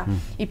jing na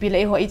ipi le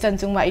ho I chan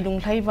chung ma ilung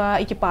thlaiwa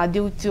I ki pa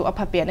diu chu a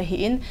pha pe na hi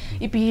in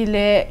ipi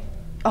le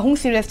ahung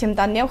serious chem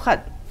tan neu khat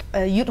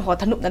youth ho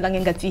thanup na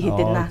lang ga chi hi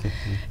tin na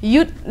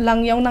youth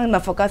lang yong nang na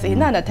focus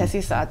ina na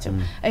thesis a chu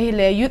ai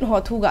le youth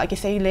ho thu ga ki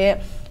sei le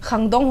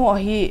khangdong ho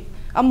hi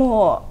am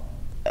ho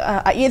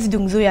a age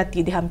dung zu ya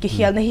ti de ham ki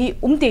hial na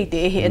hi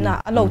te he na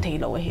a lo thei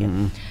lo he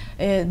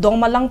dong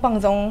ma lang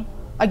pang jong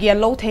agia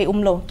lo thei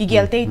lo ki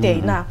gel te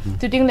na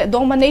tu ting le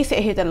dong ma nei se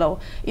he ta lo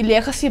I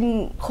le khasim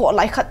kho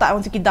lai khat ta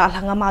on ki dal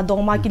hanga ma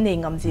dong ma ki nei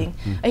ngam jing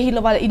a hi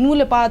lo ba inu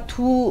le pa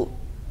thu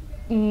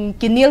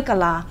kinil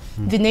kala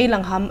dinei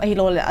langham ai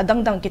lo le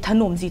adang dang ki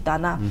thanom zita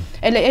na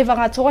ele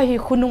evanga chowa hi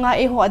khununga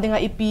e ho adinga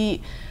ipi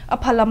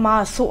aphalama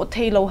so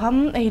thailo ham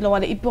ai lo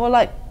le ipola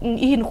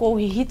ihin ko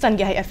hi chan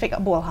ge hai effect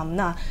abol ham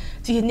na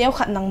chi neu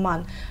khat nang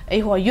man ai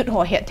ho yut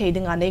ho he thei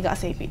dinga nei ga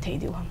sei pi thei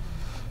diu ham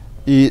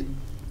I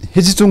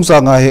hi chi chung sa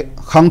nga he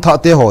khang tha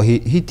te ho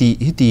hi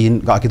ti hin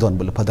ga ki don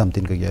bul phadam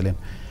tin ka gelem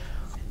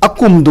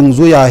akum dung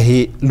zu ya hi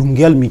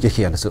lunggel mi ke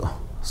khial so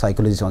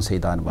psychology on say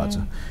dan ba chu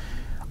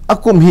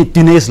akum hi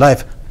teenage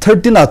life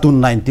 13 to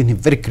 19 hi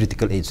very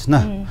critical age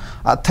na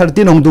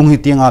 13 ong dung hi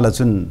tinga la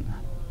chun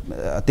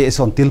te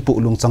son til pu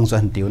lung chang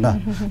chan tiu na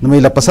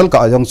numai la pasal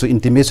ka jong su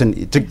intimation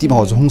trick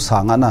ho hung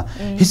sanga na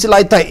hi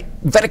chlai tai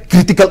very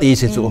critical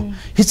age chu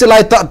hi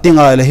chlai ta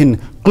tinga la hin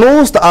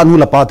close ta anu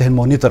la pa ten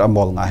monitor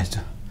amol nga chu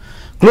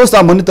close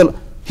ta monitor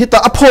hita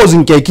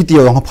opposing ke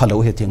kitio yong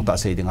phalo he thing ta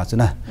sei dinga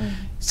chuna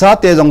sa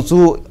te jong chu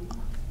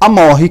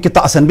amo hi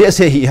kita san be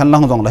se hi han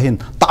lang jong la hin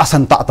ta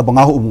san ta ta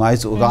banga hu ngai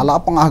chu ga la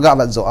panga ga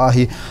la zo a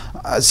hi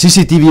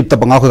cctv ta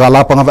banga ga la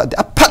panga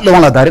a phat lo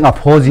la direct a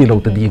phoji lo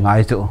ta di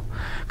ngai chu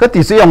ka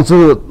ti se yong chu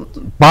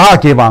ba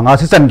ke ba nga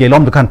se san ge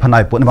lom kan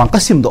phanai pu na ka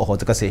sim do ho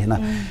ka se na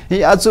hi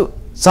a chu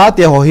sa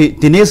te ho hi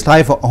teenage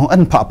life hong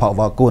an pha pha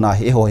wa ko na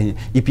hi ho hi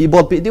ipi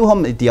bol pi diu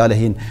hom ti ala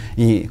hin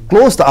I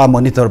close ta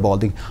monitor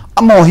bolding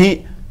amo hi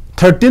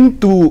 13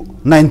 to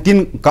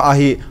 19 ka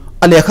hi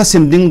alekha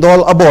sim ding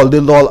dol a bol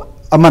dil dol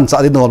aman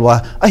cha din dol wa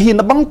a hi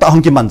na bang ta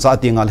hong ki man cha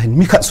tingal hin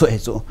mi khat so e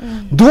chu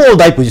dual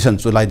die position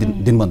chu lai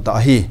din man ta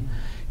hi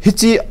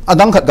chi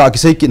adang khat ga ki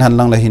sei kin han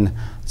lang la hin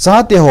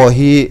sa te ho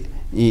hi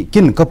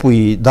kin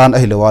kapui dan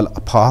ai lewal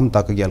pham ta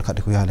ka gel khat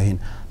khu ya la hin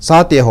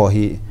sa te ho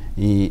hi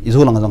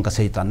izo lang jong ka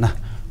sei tan na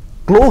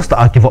close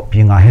ta ki vo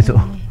pi nga he chu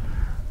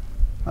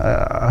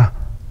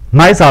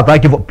nai sa ta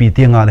ki vo pi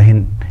ti nga la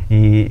hin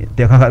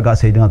te kha ga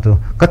sei ding tu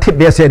ka thip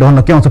be se don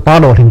la kyong chu pa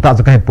lo thing ta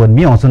chu ka he pon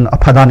mi ong sun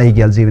aphadan ai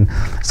gel jin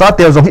sa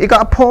te jong ika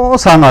pho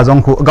sa nga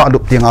jong khu ga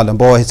dup ti nga la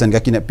bo hi chan ga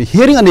kin pi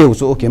hearing aneu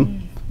chu okim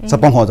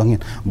sapang ho jong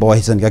hin bo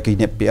hi chan ga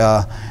kin pi a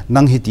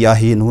nang hi tia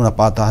hi nu na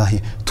pa ta hi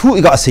thu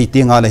iga sei ti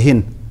nga la hin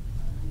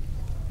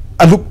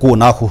aluk ko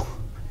na khu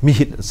mi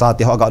hit sa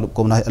te ho ga lu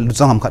ko na lu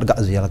changam khat ga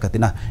zia la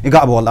katina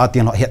iga bol a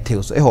tiang ho het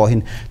theu so e ho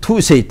hin thu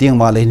sei tiang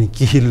ma le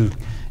ki hil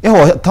e ho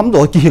tham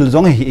do ki hil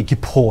jong hi ki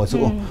pho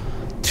so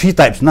three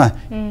types na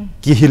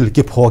ki hil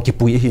ki pho ki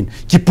pui hin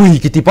ki pui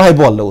ki ti pai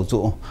bol lo so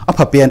a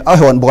pha pen a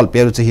hon bol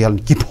per che hil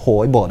ki pho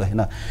ai bol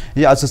na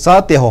ya sa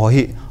te ho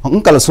hi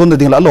ang kal son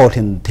ding la lo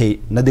thin the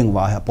na ding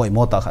wa poi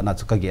mo ta khana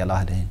chu ka ge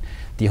la de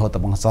ti ho ta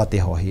bang sa te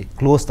ho hi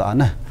close ta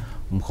na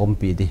khom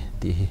pi di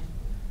ti hi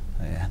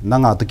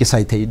nanga to ki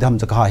sai thei dam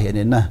cha kha he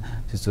ne na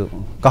chu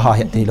ka ha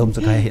he thei lom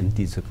cha kha he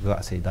ti chu ka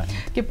sei dan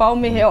ki pau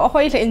me he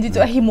hoi le indi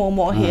chu hi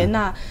mo he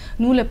na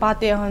nu le pa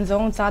te han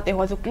jong cha te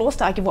ho chu close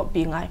ta ki bo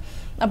pi ngai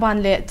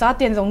aban le cha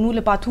ten jong nu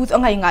le pa thu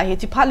angai ngai he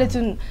chi pha le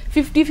chun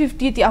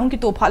 50-50 ti ang ki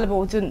to pha le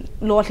bo chun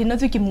lo thin na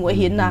chu ki mu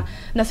he na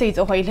na sei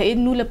chu hoi le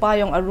nu le pa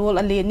yong a role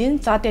a le nin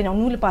cha ten yong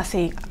nu le pa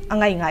sei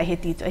angai ngai he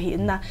ti chu he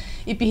na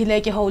ipi le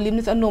ki holim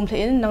ni anom the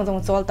in nang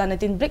jong chol ta na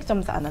tin break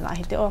cham sa na la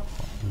he te o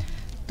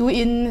tu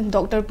in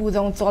Dr.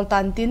 Pu.Dr. chol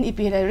tan tin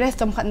ipi le rest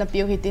cham khat na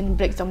piu hitin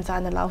break cham sa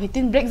na law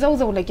hitin break zo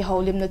zo le ki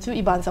holim na chu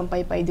iban sam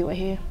pai pai diu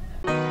he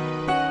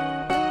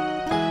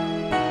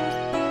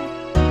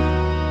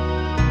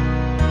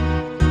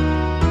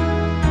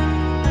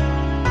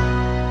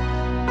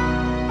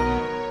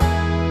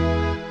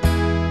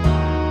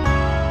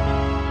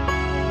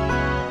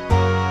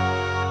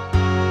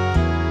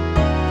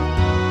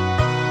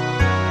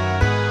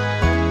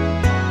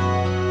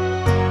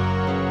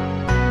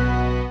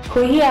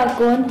Khoi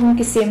akon hung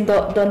kisim do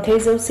don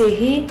theizo se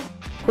hi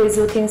khoi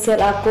zu thingsel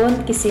akon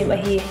kisim a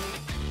hi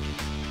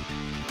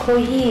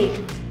khoi hi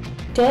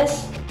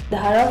test the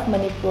heart of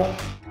Manipur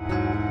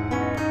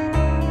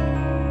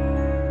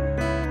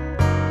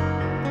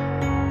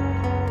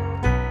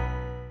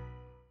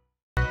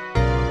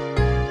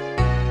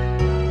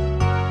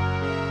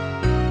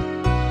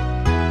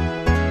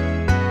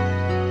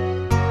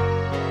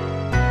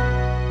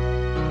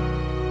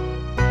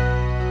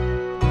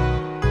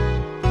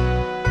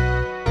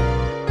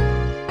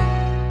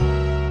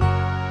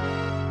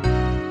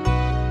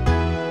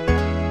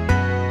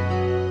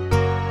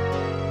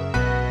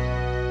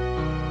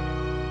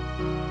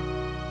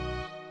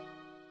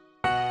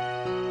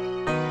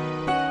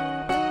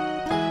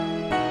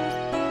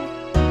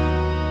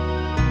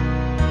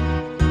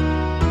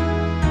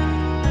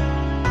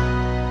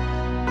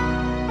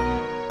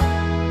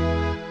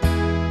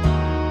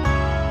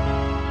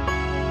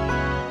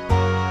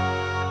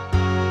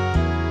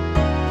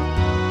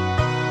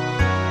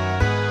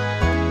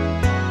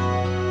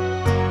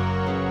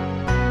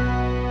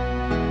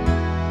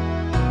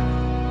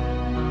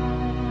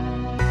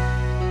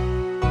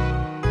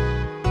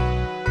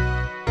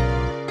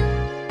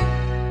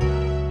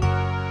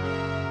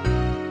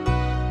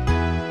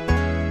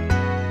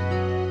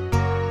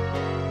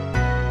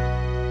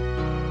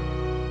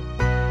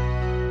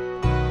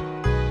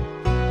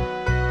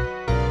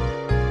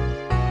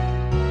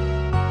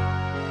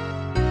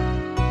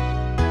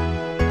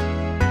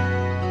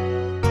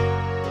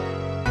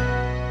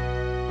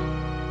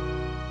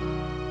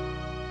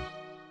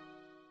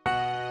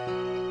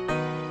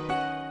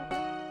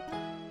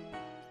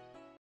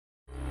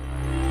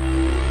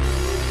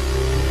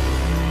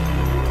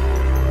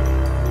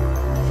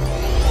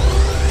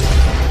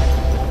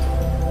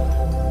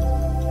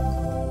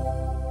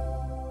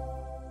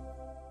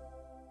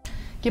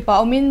pa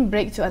omin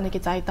break chu anaki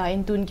chai ta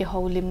in tun ki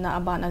holim na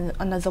aban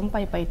an zom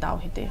pai pai taw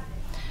hite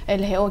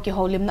el he o ki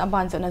holim na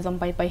aban chu na zom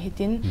pai pai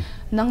hitin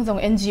nang jong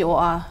NGO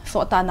a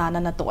so ta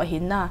na to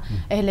hin na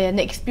ele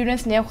ne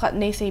experience ne khat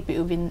ne sei pi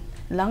ubin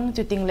lang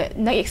chu ting le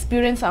na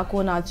experience a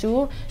ko na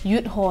chu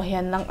youth ho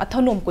hian lang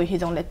athanom koi hi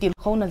jong le til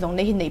kho na jong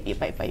ne hi nei pi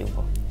pai pai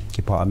ko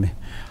ki pa me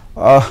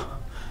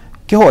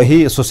ki ho hi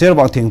social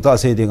wang thing ta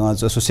se dinga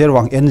social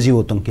wang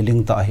NGO tung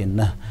kiling ta hin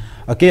na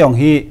ke yong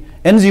hi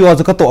NGO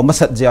chu ka to ma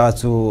sat ja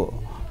chu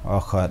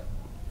khat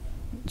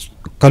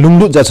kalung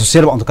lu ja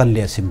social wang kan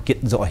le sim kit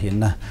zo hin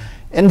na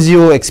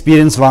NGO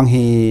experience wang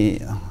hi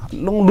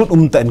lung lut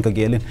tan ka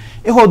gelin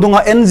e ho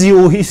dunga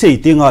NGO hi sei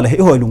tinga le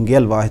e ho lung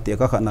gel wa te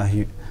ka khana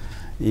hi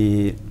i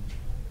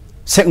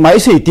sek mai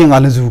sei tinga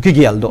la zu ki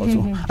gel do chu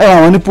ai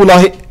wa ni pula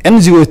hi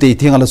NGO te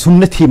tinga la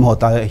sumne thim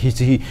hota hi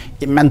chi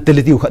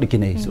mentality khad ki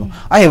nei chu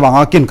ai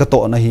wa kin ka to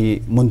na hi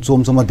mun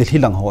chum chuma de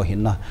hilang ho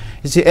hin na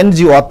chi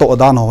NGO to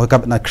dan ho ka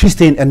na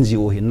Christian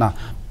NGO hin na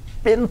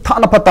pen tha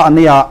na pata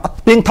ne ya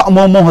peng tha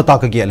mo mo hota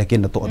ka gel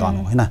kin to dan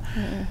ho hin na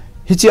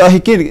hi chi a hi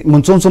ki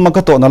mun chum chuma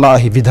ka to na la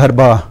hi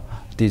vidharba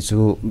ti chu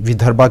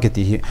vidharba ke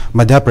ti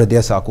Madhya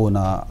Pradesh a ko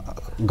na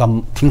gam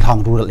thing thang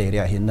rural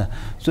area hin na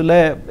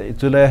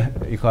chule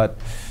ikhat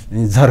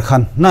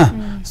Jharkhand na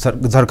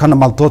Jharkhand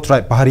malto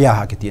tribe paharia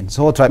ha kitin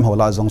so tribe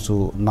hola jong su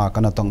na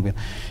kana tong bin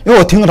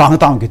yo thing rang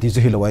tang ke ti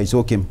chu hilawai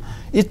so kim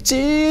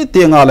ichi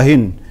tenga la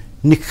hin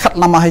ni khat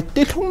lama hai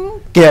ti thum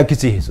ke ki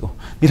chi so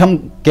ni tham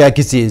ke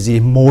ki chi ji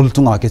mol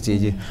chunga ke chi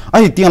ji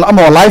ai tiang la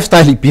amo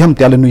lifestyle hi pm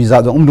tel nui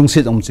za jong lung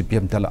se jong chi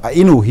pm tel a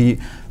inu hi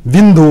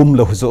windom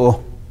lo so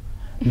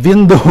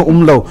window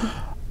lo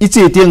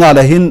ichi tenga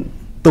la hin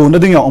to na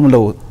ding om lo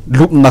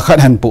lup na khat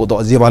han po do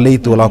jiwa le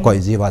to la koi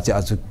jiwa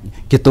cha chu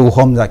ki to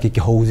hom ja ki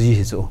ho ji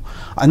hi chu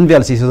an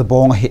vel si so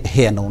bong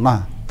he no na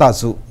ta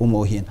chu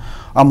umo hin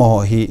amo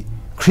hi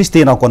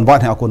Christian kon ba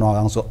ha kon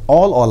ang so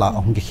all ola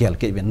ong ki khel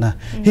ke ben na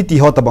hi ti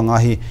ho ta banga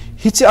hi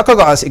chi aka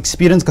ga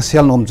experience ka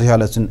sel nom cha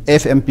hala chun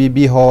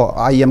FMPB ho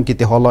IM ki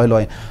te ho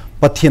loi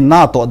pathin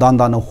na to dan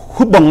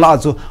hubang la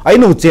chu ai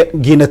no che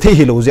gi na the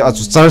hi lo je a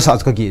chu char sa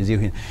ka gi ji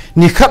hin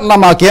ni khat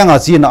lama ke nga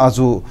chi na a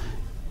chu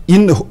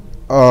in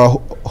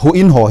hu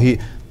in ho hi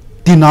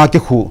tina ke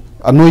khu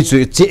anoi chu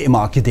che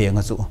ma ki de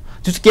nga chu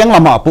chu kyang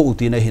lama pu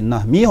ti na hin na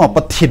mi ho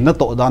pathin na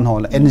to dan ho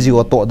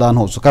NGO to dan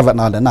ho chu ka va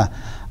na le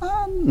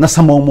na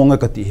samong mong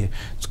ka ti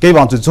ke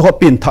bang chu ho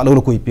pin tha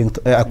lo kui pin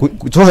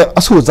chu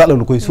asu za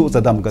lo kui su za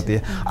dam ka ti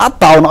a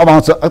taw na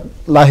bang chu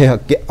la he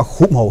ke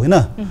khum ho na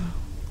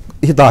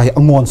hi ta hi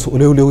amon su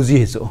leu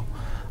ji chu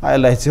ai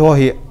lai chu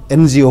hi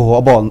NGO ho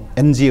abol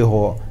NGO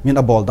ho min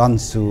abol dan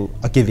su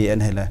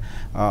akvn hele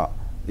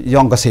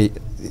yong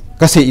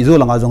ka sei izo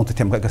langa jong te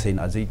them ka sei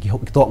na ji ki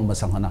to ma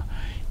sang hana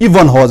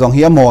even ho jong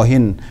hi mo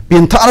hin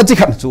pin tha na chi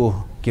khat chu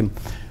kim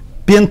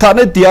pin tha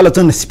na ti ala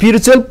chun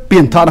spiritual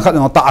pin tha na khat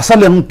ta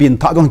asalen pin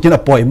tha gong kin a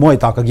poi moi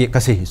ta ka gi ka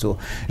sei chu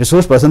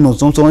resource person no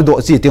chong chong do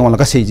chi ti wala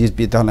ka sei ji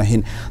pi ta na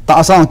hin ta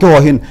asang ko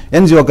hin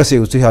NGO ka sei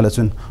chu hala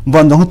chun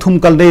ban jong thum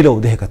kal dei lo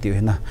de ka ti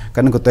na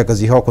kan ko ta ka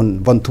ji ho kun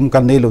ban thum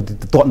kal nei lo ti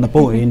to na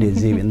po ni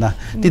ji na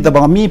ti ta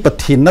bang mi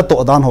pathin na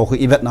to dan ho khu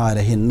event na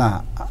le hin na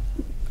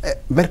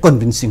very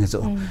convincing so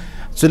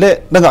chule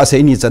naga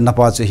se ni chan na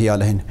pa che hi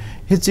ala hin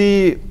hi chi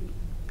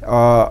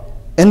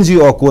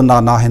NGO ko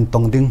na hen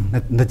tong ding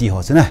na ti ho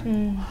chana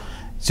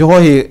so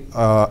hi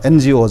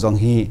NGO jong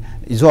hi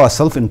izo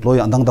self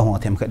employed andang da ho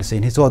them kha se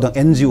ni so dong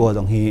NGO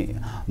jong hi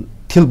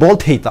thil bol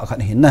thei ta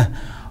khan hin na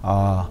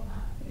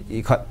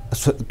i kha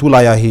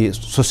tulaya hi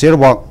social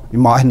work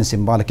ma hin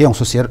simbal ke ong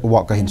social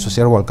work ka hin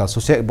social work ka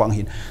social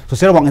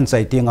work in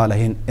chai tinga la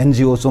hin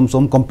NGO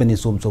som company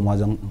som ma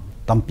jong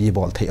tampi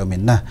bol thei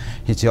amin na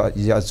hi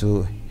ya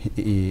chu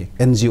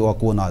NGO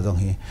ko na jong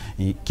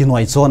hi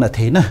kinoi chona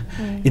thei na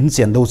in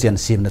chen do chen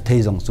sim na thei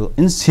jong chu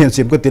in chen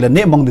sim ko tila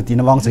ne mong de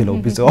tin wang chei lo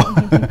bi cho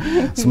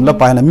sumla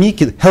pa na mi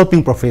ki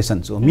helping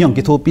profession chu mi ong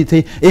ki thopi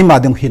thei e ma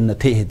ding hin na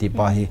thei he ti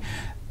pa hi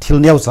thil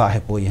neu cha he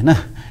poi na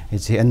hi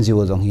chi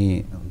NGO jong hi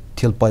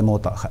thil poi mo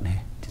ta khan he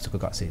ti chu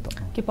ka se to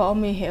ki pa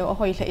mi he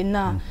hoi la in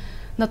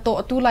na to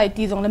tu lai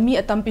ti jong la mi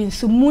atam pin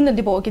sumun na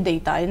di bo ki dei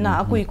ta na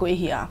akui ko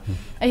hi a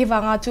ai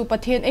wanga chu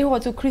pathen ai ho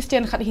chu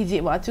Christian khat hi je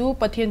wa chu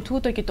pathen thu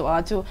to ki to a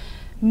chu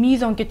mi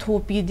jong ki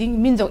thopi ding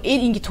min jong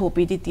in ki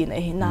thopi ti tin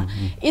ai na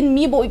in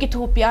mi bo ki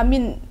thopi a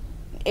min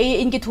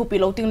in ki thopi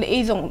lo ting le e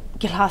jong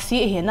ki hlasi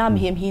he na mi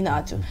hem hi na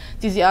chu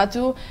ti ji a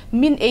chu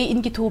min in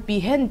ki thopi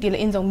hen ti le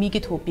in jong mi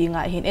ki thopi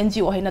nga hen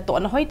NGO he na to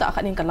na hoi ta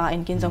khan in kala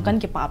in kin jong kan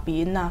ki pa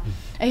pi na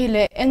ai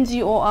le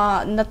NGO a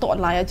na to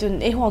la ya chun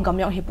e ho gam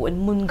yang hi pu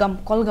mun gam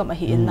kol gam a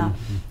hi na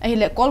ai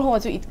le kol ho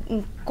chu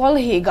kol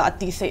he ga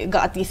ti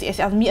se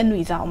as mi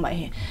anui za ma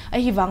he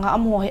ai hi wanga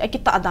am ho he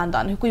ki ta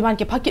dan kui man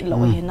ki phakit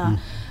lo he na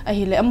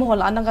ai le am ho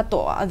la na ga to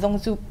a jong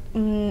chu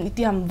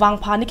ti ham wang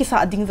pha ni ki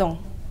sa ding jong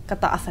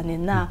kata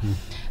asanin na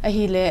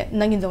ai le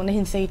nangin jong na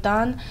hin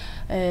seitan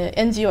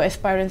NGO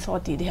aspirants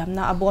hoti de ham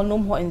na abol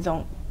nom ho in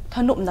jong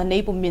thanup na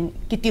nei pu min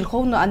kitil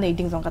kho na anei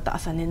ding jong kata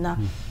asanin na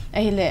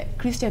ai le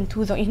Christian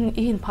thu jong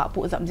in pha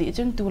pu jam ji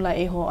chun tu la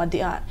e ho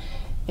adia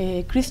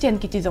Christian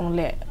kiti jong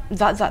le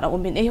zat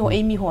omin ho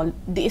mi hol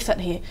de sat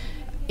he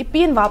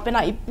ipin wa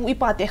pena ipu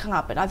ipate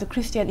khanga pena ju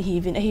Christian hi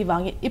vin hi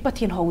wangi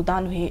ipathin ho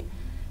dan he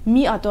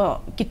mi ato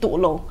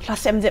kitolo la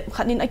semje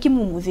khanin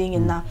akimu muzing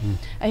in na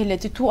ai le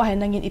chu thu ai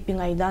nangin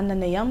ipingai dan na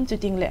neyam chu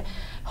ting le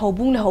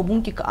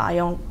hobung ki ka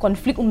ayong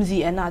conflict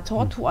umzi ana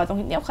cho thu atong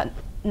hin khan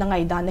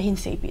nangai dan na hin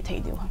sei pi thei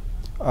diu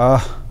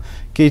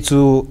ke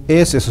chu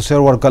as a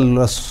social worker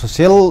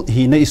social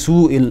hi na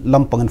issue in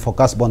lampang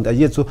focus bond a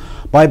ye chu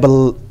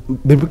Bible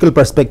biblical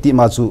perspective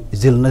ma chu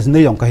zilnas ne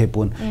yong ka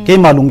hepun ke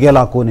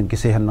malungela ko nin ki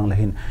se han lang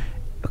lahin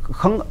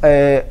khang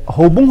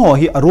hobung ho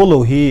hi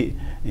arolo hi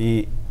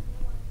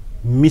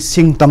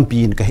missing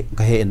tampin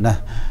ka he na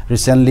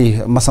recently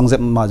masangje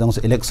ma jong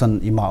election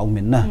ima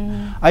umin na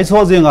ai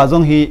so jenga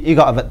jong hi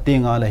iga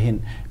awatinga lahin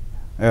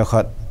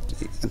khat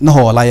no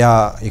la ya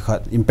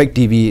ikhat impact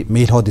tv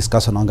me ho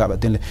discussion anga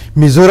batin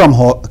Mizoram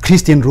ho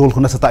Christian role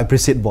khuna sata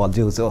appreciate bol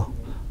ju so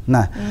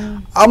na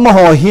am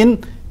ho hin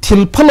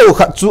thil phalo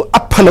kha chu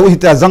aphalo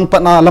hita jang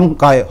pana lam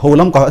kai ho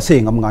lam ka se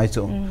ngam ngai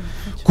chu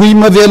kui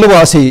ma velo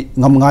wa se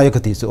ngam ngai ka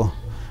ti chu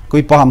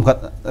kui pam khat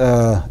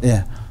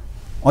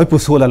oi pu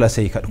so la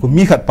se khat ku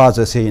mi khat pa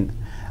cha se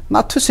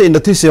na thu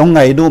se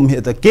ngai nom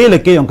hi ta ke le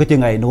ke yong ka che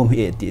ngai nom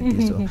hi ti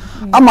so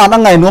ama na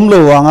ngai nom lo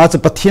wa nga cha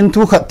pathin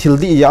thu khat thil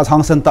di ya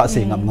thang san ta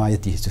se ngam ngai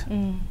ti chu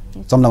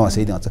chom na ma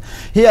se ding cha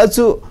hi a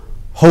chu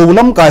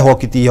holam kai ho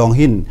ki ti yong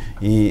hin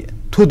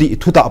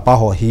thu ta pa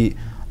ho hi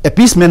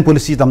appeasement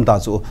policy tam ta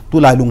chu tu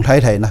lai lung thai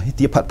thai na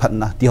ti phat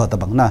na ti ho ta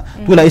bang na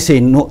tu lai se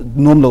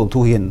nom lo thu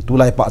hin tu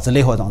lai pa cha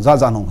le ho jang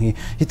za nong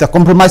hi ta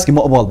compromise ki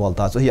mo bol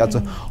ta chu hi a chu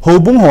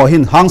hobung ho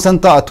hin hang san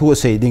ta thu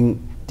se ding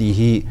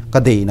hi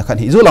kadei na khan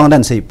hi zu lang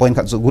dan sei point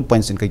khat zu good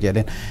points in ka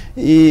gelen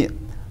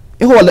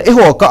e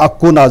ho ka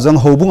akuna jang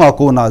hobunga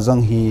ko na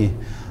jang hi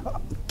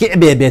ke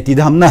be ti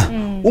dam na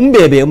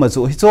be ma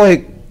chu hi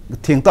choi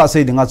thing ta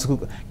sei dinga chu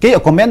ke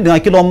comment dinga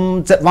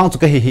kilom chet wang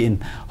chu ka hi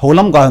in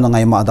holam ga na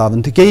ngai ma da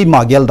ban ke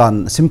ma gel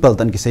dan simple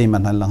tan ki sei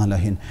man lang la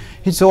hin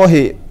hi cho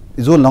hi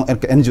zu long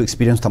NGO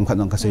experience tham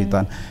khan ka sei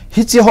tan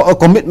hi chi ho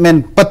commitment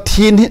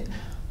pathin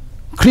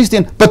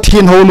Christian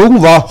pathin ho lung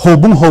wa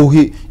hobung ho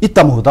hi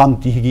itam ho dam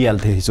ti hi al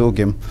the so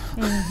game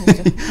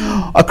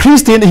a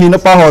Christian hi na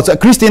pa ho a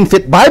Christian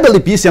fit Bible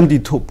episium di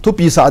thu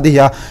pi sa di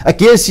ya a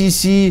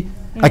KCC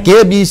a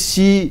KBC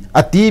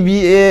a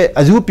TBA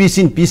a UPC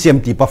PCM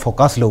ti pa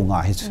focus lo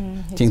nga hi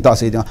thing ta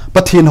se da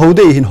pathin ho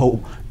de hin ho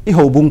I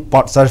hobung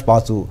part search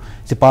pa chu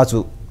si pa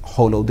chu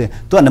ho lo de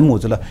to an mu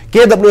chu la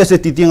KWS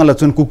ti tiang la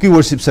chun Kuki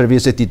worship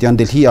service ti tiang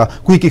Delhi a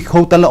Kuki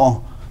khotala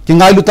ki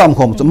ngai lu tam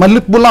khom chu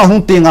malik bula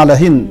hung tinga la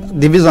hin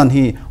division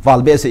hi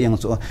walbe se yang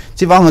chu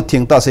chi wang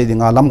thing ta se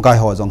dinga lam kai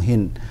ho jong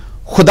hin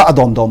khuda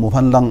dom mu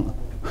phan lang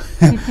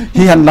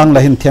hi han lang la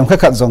hin them kha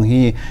khat jong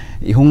hi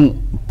hung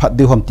phat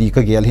di hom ti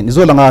ka gel hin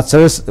zo langa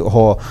church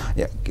ho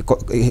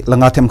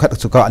langa them khat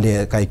chu ka le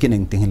kai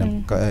kining ting hilam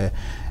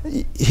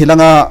hi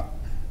langa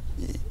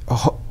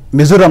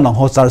Mizoram lang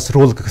ho church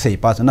role ka sei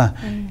pa chuna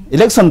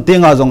election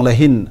tinga jong la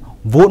hin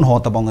vote ho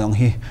tabang yong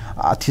hi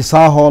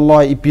thisa ho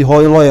loi ipi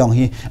hoi loi yong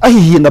hi a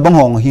hi na bang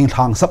hong hi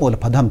thang sap ol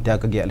phadam ta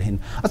ka gel hin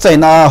a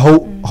chaina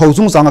ho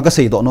jung sang ka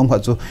sei do nom kha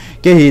chu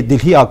ke hi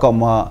Delhi a ka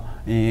ma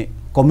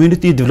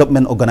community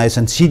development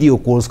organization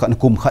CDO course kan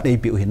kum khat ai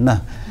pi hin na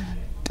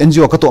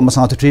NGO ka to ma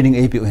sang to training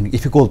ai pi hin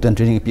difficult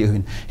training pi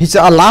hin hi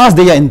cha last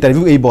day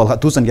interview ai bol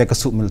tu san ga ka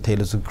su mil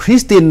thel su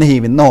Christian hi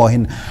no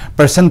hin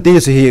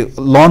percentage hi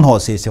loan ho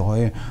se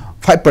hoi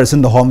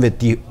 5% the home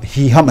with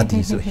hi hamati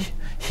so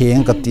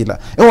heng katila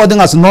e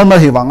wadanga normal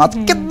hi wanga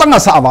ketanga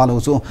sa awalo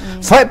so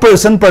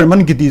 5% per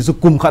man kiti su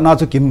kum khana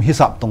chu kim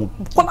hisab tong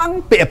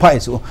konang pe phai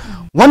su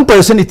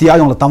 1% iti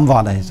ayong la tamwa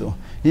la so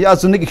ya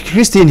chu ni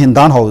Christian hin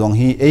dan ho jong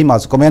hi e ma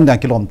chu comment da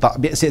kilom ta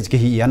be se ki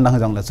hi yan lang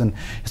jang la chun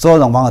so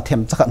jang wanga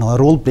them chakhat no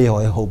role play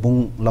ho bung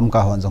lam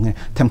ka hon jong hi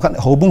them khat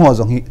ho bung ho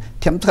jong hi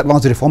them chakhat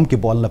wang reform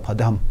ki bol la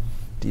phadam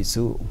ti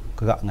su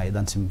ka ngai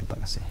dan sim ta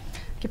ka se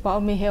ki pa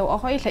mi heu a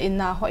hoi la in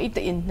na hoi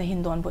te in na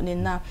hin don bu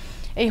nin na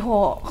ei ho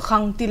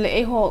khang ti le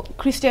ei ho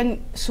Christian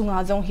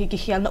sunga jong hi ki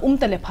hial na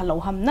tele phalo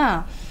ham na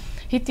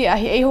hiti a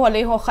hi ei ho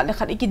le ho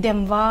khat iki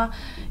demwa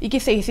iki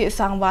sei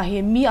sangwa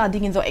hi mi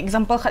ading in zo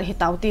example khat hi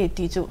tauti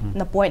ti chu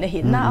na point a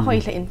hi na hoi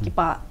la in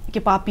ki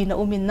pa pi na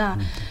umin na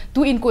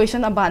tu in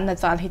question aban na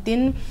chal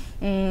hitin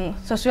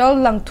social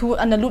lang thu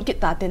analut ki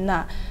ta ten na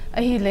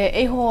a hi le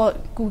ei ho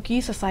Kuki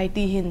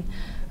society hin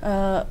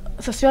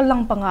social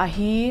lang panga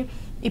hi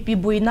ipi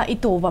buina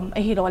itovam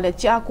a hi role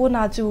cha ko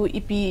na chu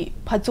ipi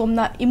phachom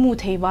na imu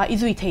theiwa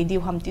izui thei diu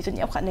ham ti chu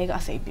nya khat nei ga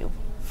sei piu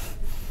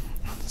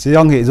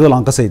siang hi zo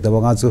lang ka sei ta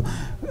banga chu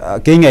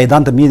ke ngai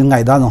dan ta mi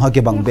ngai dan ha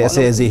ke bang be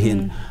se ji hin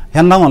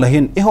han nang la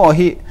hin e ho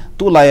hi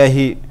tu la ya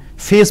hi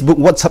Facebook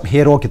WhatsApp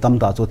hero ki tam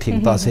ta chu thing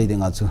ta sei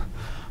dinga chu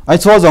ai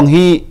cho jong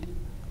hi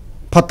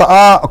phata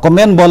a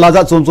comment bola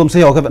ja chom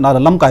se ho ke na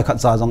lam kai khat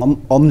cha jong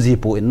om ji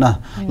pu in na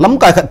lam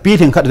kai khat pi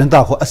thing khat den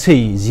ta kho a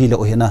sei ji le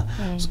o hena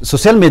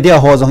social media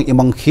ho jong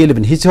imang khel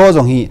bin hi cho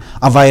jong hi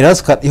a virus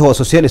khat hi ho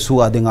social issue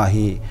a dinga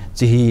hi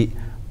chi hi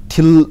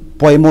thil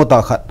poi mo ta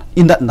khat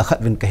indat na khat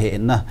vin ka he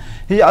na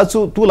hi achu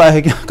tu lai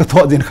he ka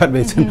tho din khat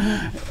ve chen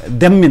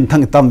dem min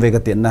thang tam ve ka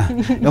ten na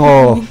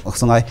ho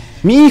sangai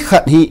mi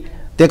khat hi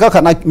te ka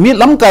khat na mi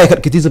lam kai khat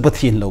kiti zu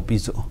pathin lo pi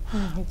chu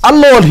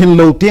allol hin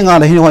lo tinga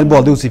la hin hoi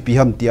bol du si pi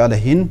ham tia la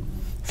hin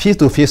face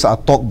to face a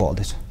talk bol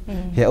de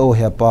he o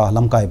he pa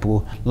lam kai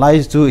pu lai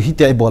chu hi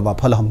te bol ba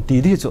phal ham ti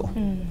di chu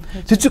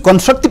chu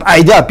constructive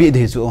idea pi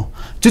de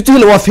chu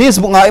lo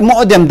Facebook ngai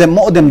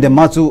mo dem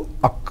ma chu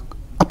a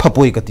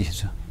phapoi ka ti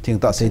chu thing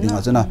ta sei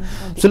dinga chuna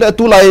sule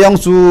tu lai yang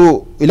chu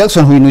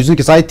election hui nu chu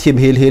ki sai thim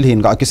hel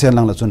hin ga ki sen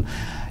lang la chun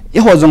e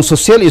ho jong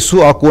social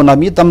issue a ko na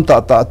mi tam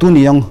ta tu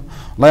ni yang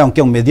la yang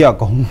kyong media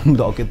ko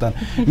do ki tan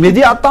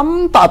media tam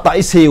ta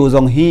i seu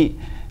jong hi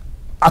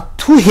a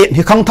thu het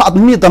hi khang tha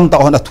mi tam ta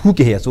hon a thu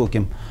ki he chu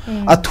kim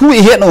a thu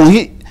i het no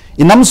hi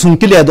inam sun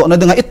ki le do na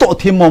dinga i to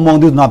thim mong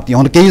du nap ti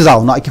hon ke zaw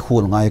na ki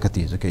khul ngai ka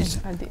ti ke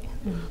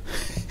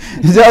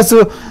ja su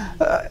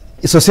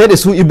social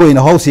issue i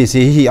boina house se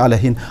hi ala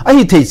hin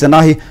ai thei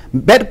chana hi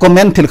bad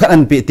comment thil khan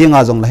an pe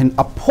tinga jong la hin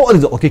a phol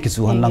do okay ki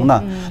chu han lang na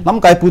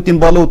lam kai putin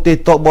bolo te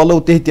to bolo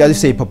te ti a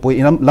se phapoi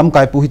inam lam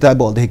kai pu hi ta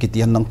bol de ki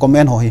ti han nang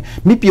comment ho hi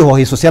mi pi ho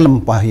hi social lam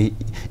pa hi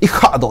i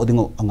kha do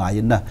dingo anga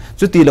yin na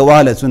chu ti lo wa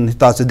la chun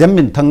ta chu dem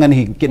min thangan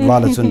hi kit wa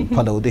la chun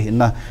phalo de hin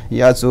na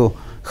ya chu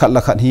khat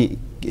la khat hi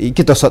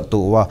ki to sat to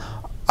wa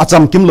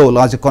acham kim lo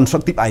la chu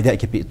constructive idea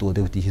ki pi to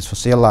de ti hi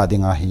social la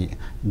dinga hi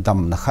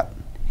dam na khat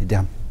hi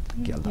dam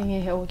hinge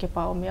he o ke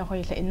pa o me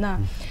hoi le na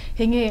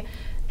hinge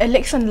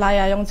election la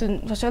ya yong chun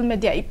social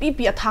media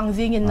ipi athang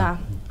jing in na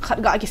khat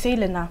ga ki sei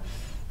le na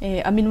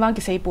amin wang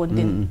ki sei pon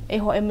din e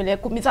ho emle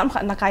ku mi jam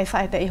khat na kai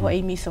sai ta e ho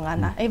e mi sunga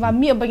na e wa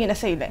mi bangin a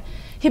sei le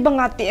hi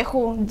banga te kho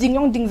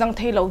jingyong dingjang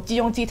thelo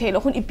jiong chi thelo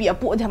hun ipi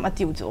apu dham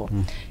atiu jo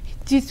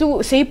chi chu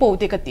sei po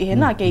te ka ti he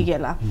na ke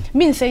gela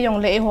min sei yong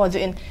le e ho jo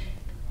in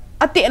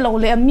ate lo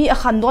le mi a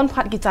khan don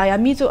phat ki chaya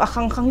mi chu a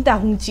khang ta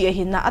hung chi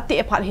hin na ate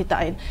phat hi ta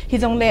in hi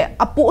jong le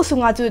apu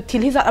sunga chu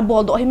thil hi za a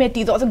bol do hi me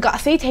ti do ga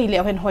sei thei le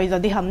hen hoi za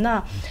di ham na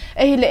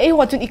e le e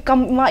ho chun ikam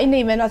ma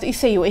inei me na i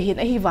sei yo hin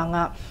a hi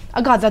wanga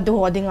aga za do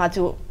ho dinga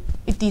chu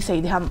iti sei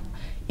di ham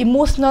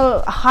emotional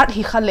heart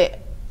hi khale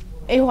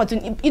e ho chun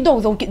i do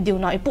zo ki diu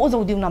na i pu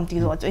zo diu nam ti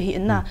zo chu hi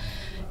na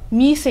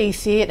mi sei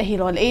se hi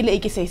rol e le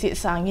ki sei se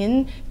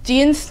sangin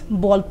jeans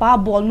ball pa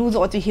ball nu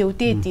zo chu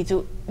hiute ti chu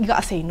ga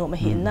sei no ma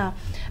hin na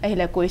ai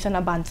la question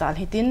aban chal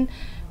hitin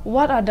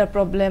what are the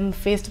problem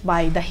faced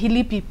by the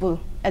hilly people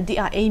at the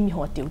aim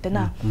ho tiu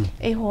tena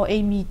e ho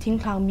aim thing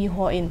thang mi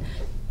ho in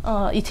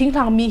I thing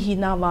thang mi hi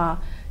na wa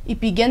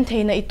ipi gen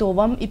theina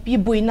itowam ipi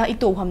buina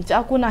itoham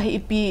cha ku na hi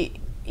ipi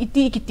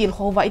iti kitil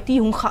ho wa iti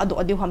hung kha do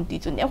adi ham ti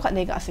chun em kha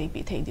ne ga sei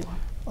pi thei diwa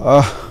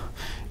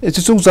e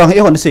chu chung chang e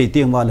hon sei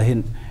tiang ma la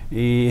hin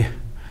I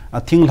a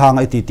thing thang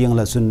ai ti tiang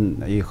la sun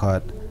I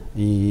khat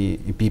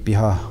I pi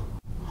ha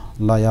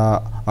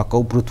laya a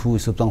ko pru thu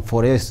subtang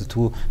forest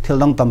thu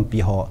thildang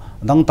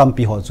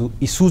tampi ho chu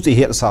isu che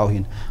he saw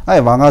hin ai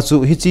wanga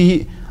chu hi chi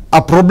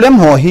a problem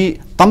ho hi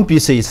tampi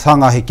sei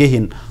sanga he ke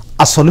hin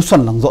a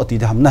solution lang zo ti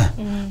dam na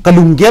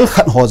kalungel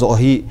khat ho zo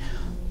hi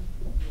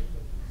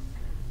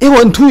e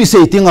won thu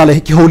sei tinga le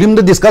ki holim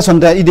the discussion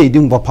da I de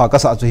ding ba pha ka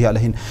sa chu hi la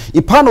hin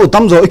I phano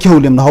tam zo ki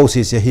holim na ho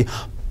se hi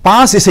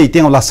pa se sei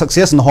tinga la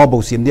success na ho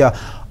bo sim dia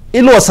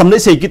ilo samle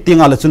sei ki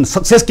tinga la chun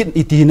success ki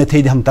iti ne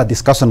thei ham ta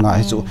discussion nga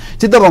hi chu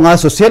chita banga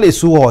social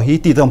issue ho hi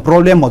ti dam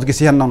problem mo ki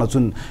sian na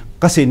chun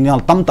ka se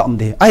nial tam tam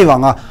de ai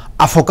wanga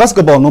a focus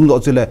ka bo nom do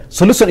chule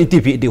solution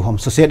iti pi di hom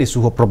social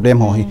issue ho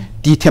problem ho hi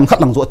ti them khat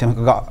lang zo them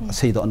ka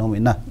sei do no mi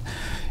na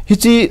hi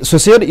chi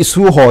social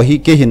issue ho hi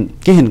ke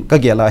hin ka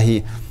gela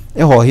hi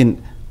e ho hin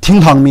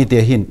thing thang mi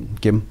te hin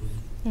kim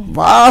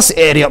vast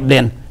area of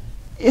land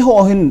e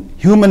ho hin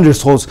human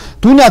resource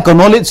tunia ka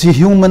knowledge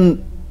human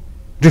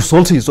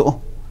resource hi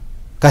so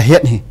ka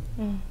het hi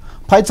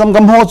phai cham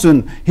gam ho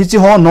chun hi chi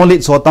ho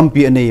knowledge so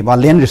tampi nei wa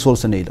land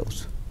resource nei lo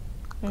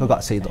ka ga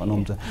sei do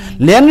nom cha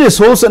land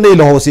resource nei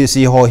lo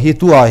si ho hi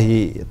tu a hi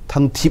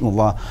thang thim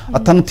wa a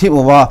thang thim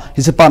wa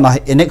hi se pa na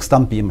next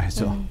tampi ma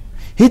so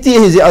hi ti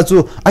hi je a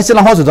chu ai se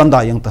la ho chu dam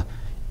da yang ta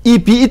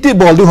ep iti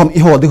bol du hom I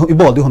ho du I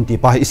bol du hom ti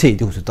pa hi sei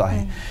du chu ta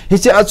hi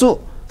che a chu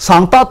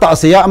sangta ta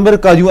se ya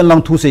America UN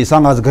lang thu sei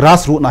sang as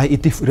grassroot na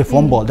iti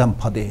reform bol dam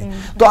phade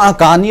to a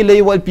ka ni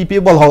le wal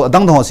pp bol ho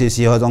dang ho se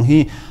si ho jong hi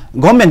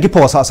government ki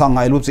phosa sang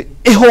ngai lu chi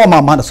e ho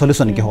ma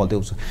solution ki hol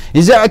deu chu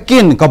is a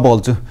kin ka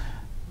bol chu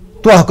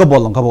to ka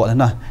bol lang ka bol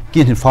na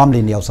kin hin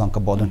family ni sang ka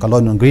bol ka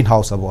lon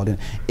greenhouse bol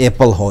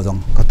apple ho jong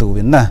ka tu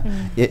win na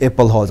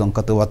apple ho jong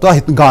ka tu wa to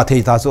hit ga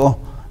thei ta chu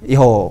I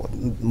ho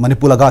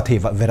Manipur ga thei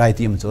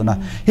variety am chu na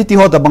hi ti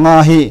ho ta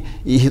banga hi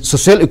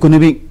social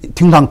economic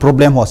thinglang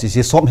problem ho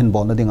si som hin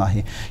bol na dinga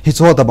hi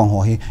cho ta bang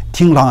ho hi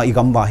thinglang I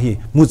gam wa hi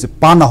mu chi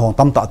pa na ho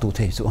tam ta tu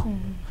thei chu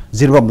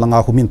zirwam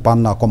langa khumin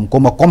pan na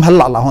kom hal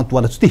la hon tu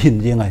la chu hin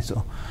je ngai chu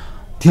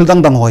thil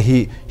dang ho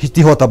hi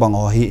ti ho ta bang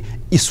ho hi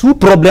issue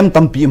problem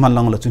tam pi man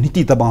lang la chu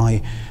ti ta bang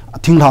hi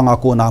thinglang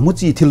ko na mu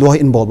chi thil lo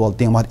involve bol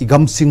ting ma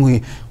igam sing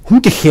hui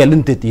hum ke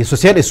khelin te ti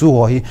social issue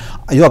ho hi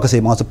ayo ka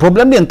se ma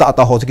problem den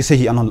ta ho ki se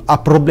hi an a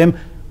problem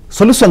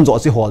solution zo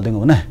si holding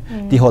ne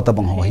ti ho ta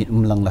bang ho hi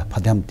lang la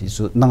phadam ti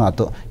su nanga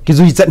to ki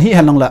zui chan hi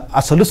lang la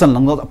a solution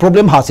lang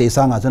problem ha se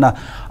sa nga jana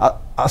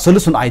a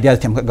solution idea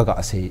them ka ga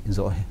se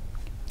zo he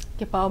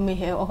ke pau mi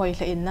he o hoi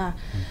la in na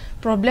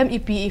problem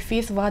ipi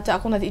ifis wa cha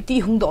ko na ti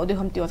hung do de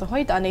hom ti o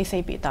hoi ta nei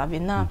sei pi ta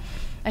vin na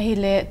a hi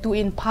le tu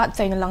in phat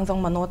chai na lang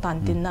jong mano tan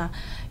tin na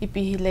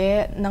ipi hi le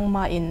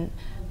nangma in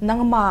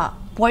nangma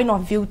point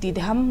of view ti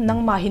de ham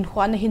nangma hin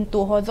khwan hin tu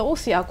ho zo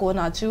sia ko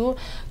na chu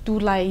tu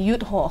lai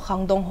youth ho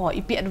khangdong ho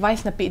ipi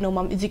advice na pi no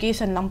mam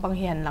education lampang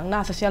hian lang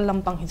na social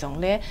lampang hi jong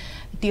le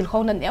til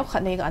kho na neu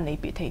khat nei ga nei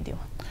pi thei dio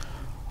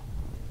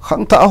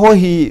khang ta ho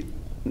hi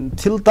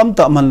thil tam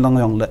ta man lang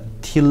yong le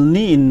thil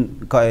ni in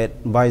ka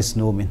advice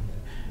no min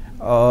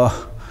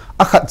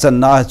a khat chan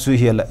na chu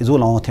hi la zo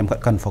long them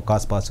khat kan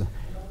focus pa chu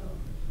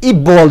I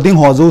bolding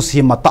ho zo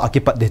si mata ki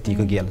pat de ti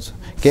ka gel chu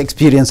ke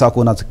experience a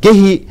ko na ke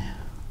hi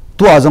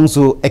tu azang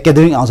su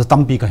academic ang sa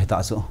tampi ka hita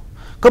so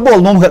ka bol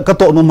nom ka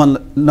to nom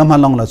man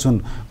long la chun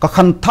ka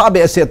khan tha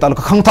be se tal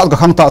ka khang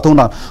ta to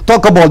na to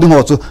ka bol ding ho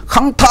chu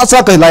khang tha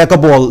sa kai la ka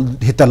bol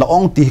hita la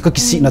ong ti ka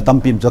kisi na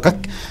tampim cho ka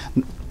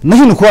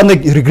nahin khwa na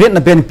regret na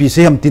ben pi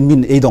se ham tin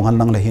min e dong han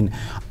lang la hin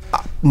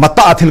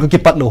mata athil ka ki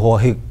pat lo ho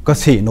he ka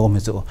se no me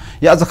chu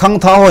ya za khang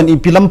tha ho ni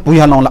pilam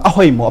pui han long la a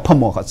hoi mo a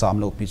phamo ka cham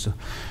lo pi chu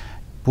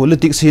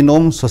politics hi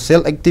nom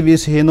social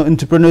activist hi no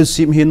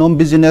entrepreneurship hi nom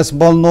business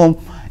ball nom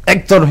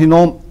actor hi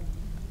nom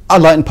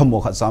ala in phamo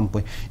kha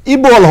sampui I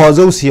bol ho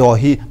zo si ho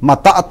hi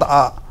mata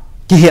ta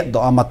ki het do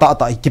mata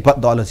ta ki pat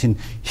do la sin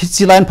hi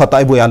chi line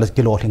phatai bo ya la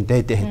kilo thing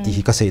te te ti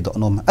hi ka sei do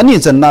nom ani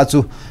chan na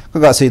chu ka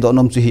ga sei do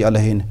nom chu hi ala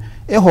hin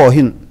e ho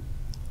hin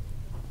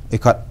e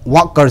khat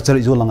work culture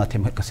zo langa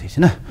them ka sei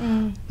na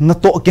na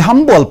to ki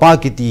ham bol pa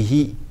ki ti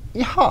hi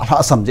I ha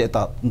samje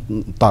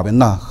ta ben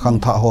na khang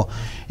tha ho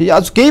ya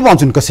chu ke wang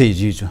chun ka sei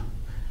ji chu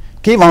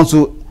ke wang chu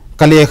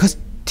ka le kha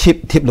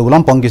tip lo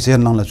lam pang ki se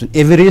nang la chun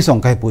average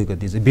song kai pui ka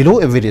ti below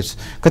average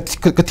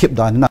ka tip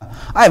dan na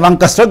ai wang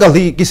ka struggle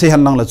ki se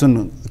han nang la chun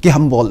ki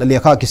ham bol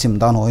le kha ki sim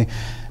dan hoi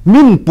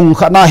min pung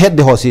kha na het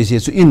de ho si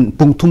chu in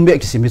pung thum be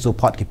ki sim chu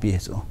phat ki pi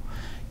chu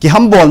ki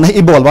ham bol na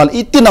I bol wal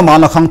itina ma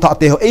na khang tha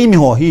te ho ei mi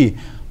ho hi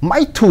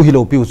mai thu hi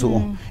lo piu chu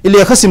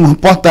ile kha sim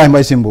part time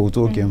mai sim bo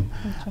chu kem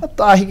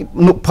ta hi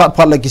nu phat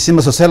la ki sim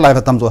social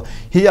life tam zo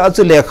hi a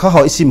chu le kha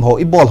ho sim ho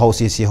I bol ho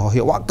si ho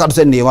hi wa kar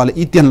se ne wal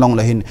itian long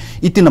la hin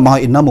itina ma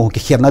in na mo ki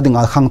kher na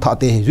dinga khang tha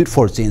te hi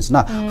for change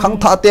na khang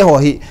tha te ho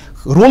hi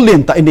role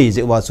len ta nei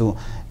je wa chu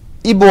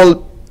I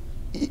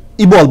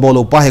bol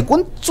bolo pa he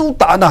kun chu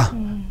ta na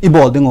I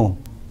bol dingo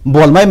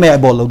bol mai me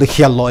bol lo de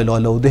khial loi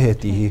lo de he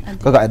ti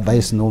ka ga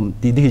advice no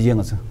ti di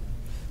jeng chu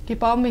ki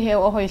pa mi he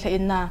o hoi la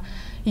in na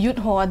youth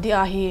ho adi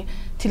a hi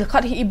thil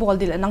khat hi I bol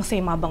dil nang se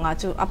ma banga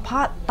chu a pha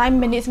time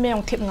management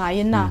ong thip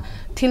ngai na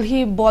thil hi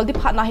bol di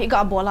phat na hi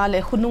ga bola le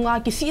khununga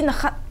kisi na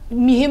khat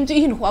mi hem chu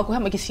hin huwa ko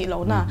ham kisi lo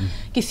na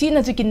kisi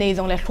na chu ki nei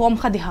jong le hlom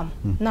kha di ham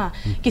na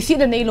kisi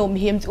da nei lo mi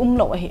hem chu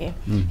lo a hi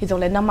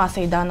jong le na ma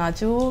sei da na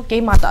chu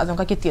ke ma ta jong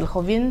ka ki til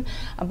khovin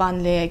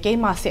aban le ke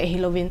ma se hi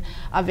lovin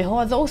a ve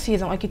ho zo si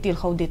jong a ki til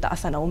khov di ta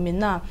asana umin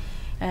na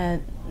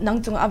nang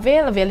chung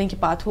avel ki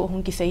pa thu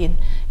hung ki sein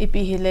ipi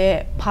hi le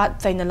phat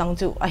chaina lang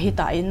chu a hi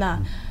ta ina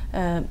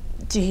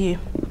chi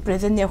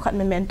present ne khat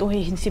men to hi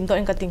hin sim to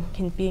en kating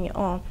hin ping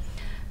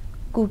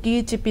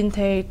Kuki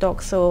Chipinthei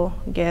Talkshow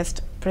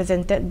guest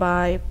presented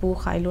by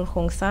Pu.Dr.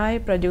 KHONGSAI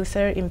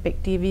producer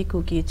Impact TV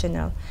Kuki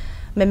channel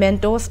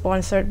memento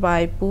sponsored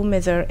by Pu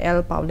Major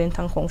L Paulin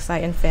Thang KHONGSAI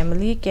and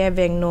family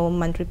Keveng no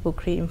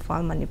Manipuri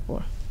Imphal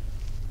Manipur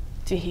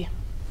chi hi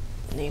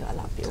ni ga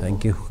la pi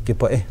thank you ki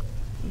pa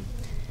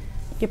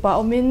ki pa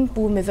omin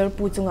pu measure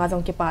pu chunga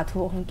jong ki pa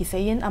thu hong ki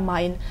sein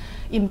ama in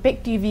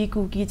Impact TV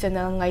Kuki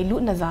channel ngai lu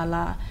na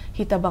zala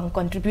hitabang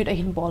contribute a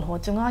hin bol ho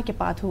chunga ki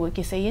pa thu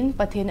ki sein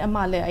pathen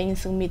ama le ain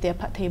sungmi te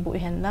pha thei bu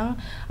hen lang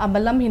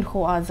amalam hin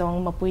kho a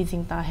jong mapui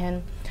jing ta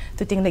hen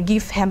to ting na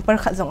gift hamper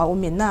kha jong a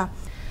umin na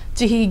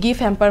chi hi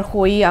gift hamper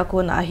khoi a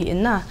ko na hi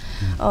na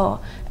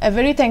a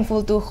very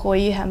thankful to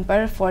khoi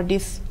hamper for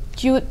this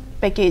cute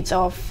package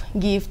of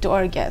gift to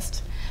our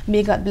guest.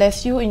 May God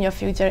bless you in your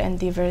future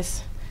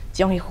endeavors.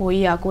 Jong hi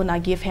khoi a ko na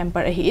gift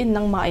hamper hi in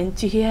nang ma in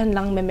chi hian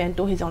lang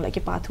memento hi jong la ki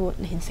pa thu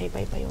hin sei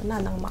pai pai na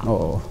nang ma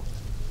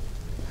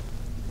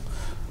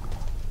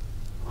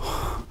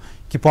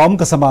ki pom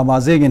ka sama ma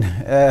jengin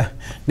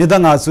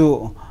nidanga chu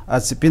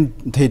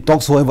Chipinthei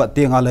Talkshow wa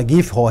te nga la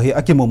gift ho hi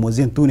akimo mo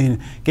jin tu ni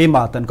ke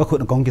ma tan ka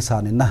khut kong ki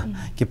sanin na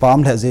ki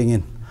pam le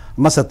jengin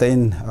masata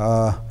in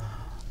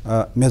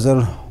Major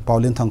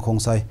Paulin Thang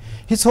KHONGSAI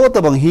hi so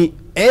ta bang hi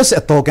as a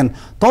token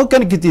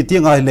ki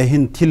ti ngai le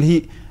hin thil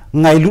hi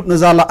ngai lut na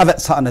zala avet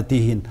sa na ti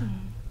hin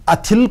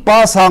athil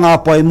pa sa nga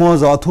poimo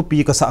zo thu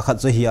pi ka sa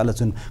khat zo hi ala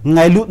chun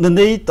ngai lut na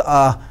nei ta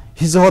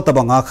hi zo ta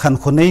banga khan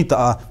khonei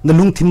ta na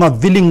lung thima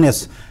willingness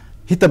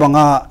hi ta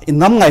banga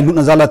inam ngai lut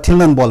na zala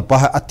thilnan bol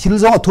pa athil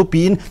zo thu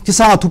pi in chi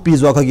sa thu pi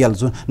zo ka gyal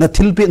chun na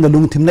thil pi na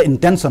lung thim na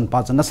intention pa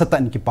chana sata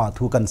in ki pa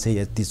thu kan se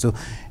ti chu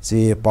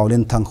si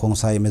Paulin Thang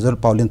KHONGSAI Major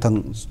Paulin Thang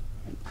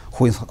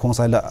hui khong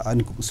sai la an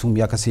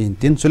sumya ka sin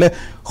tin chule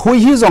hui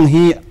hi zong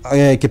hi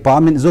ki pa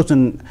min zo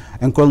chun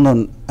angkol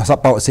non sa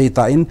pau sei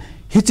ta in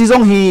hi chi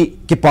zong hi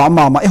ki pa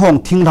ma ma hong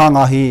thing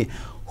thanga hi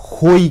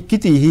hui ki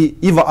ti hi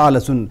iwa ala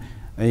chun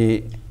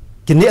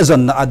kini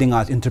azon na adinga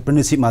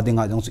entrepreneurship ma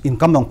dinga jong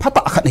income dong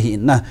phata khat hi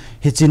na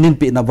hi chinin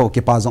pi na bo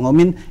ki pa zong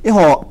amin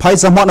ho phai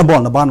sama na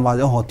bol na ban wa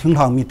ho thing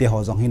thang mi te ho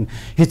zong hin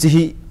hi chi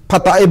hi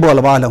phata ai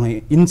bol ba long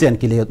in chen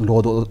ki le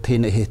lo do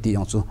thein he ti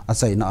yong chu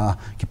asai na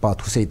ki pa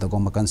thu sei ta go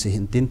makan se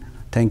hin tin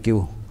thank you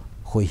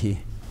hoi hi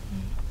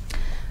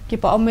ki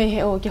pa me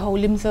he o ki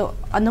holim so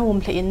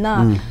anawum hle in na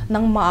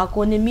nang ma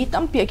ko ni mi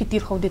tam pi ki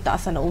tir khodi ta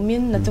sana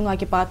umin na chunga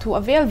ki pa thu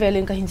avel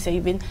velin ka hin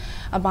seivin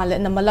abale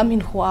na malam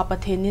hin khuwa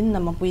pathenin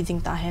na mapui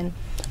jing ta hen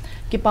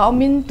ki pa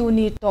min tu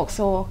ni talk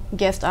so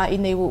guest a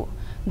ineu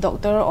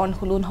Dr.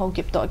 Onkholun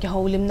Haokip to ki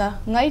holim na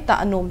ngai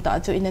ta anom ta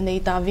chu in nei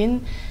ta win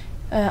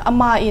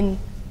ama in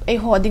ai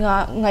ho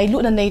dinga ngai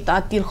lu na nei ta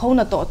til kho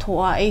na to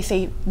thoa ai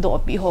sei do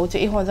pi ho che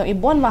ai ho jang i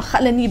bon ma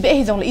khalani be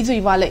hi jong la i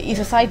jui wala i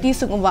society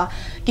sungwa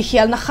ki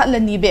khial na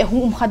khalani be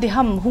hum khadi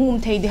ham hum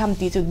thei di ham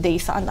ti chu dei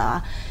sa na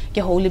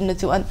ke holim na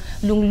chu an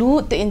lunglu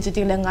te in chu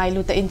ti la ngai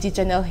lu te in chi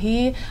channel hi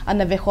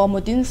an ve kho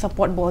motin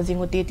support bo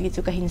jing te ti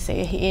chu ka hin se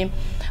hi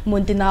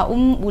muntina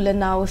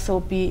ulanaw so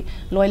pi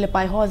loile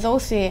pai ho zo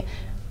se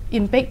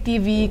Impact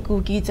TV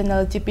Kuki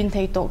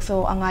Chipinthei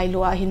Talkshow angai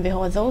lua hin ve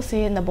ho zo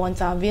se na bon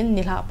cha win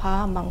nilha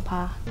pha mang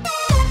pha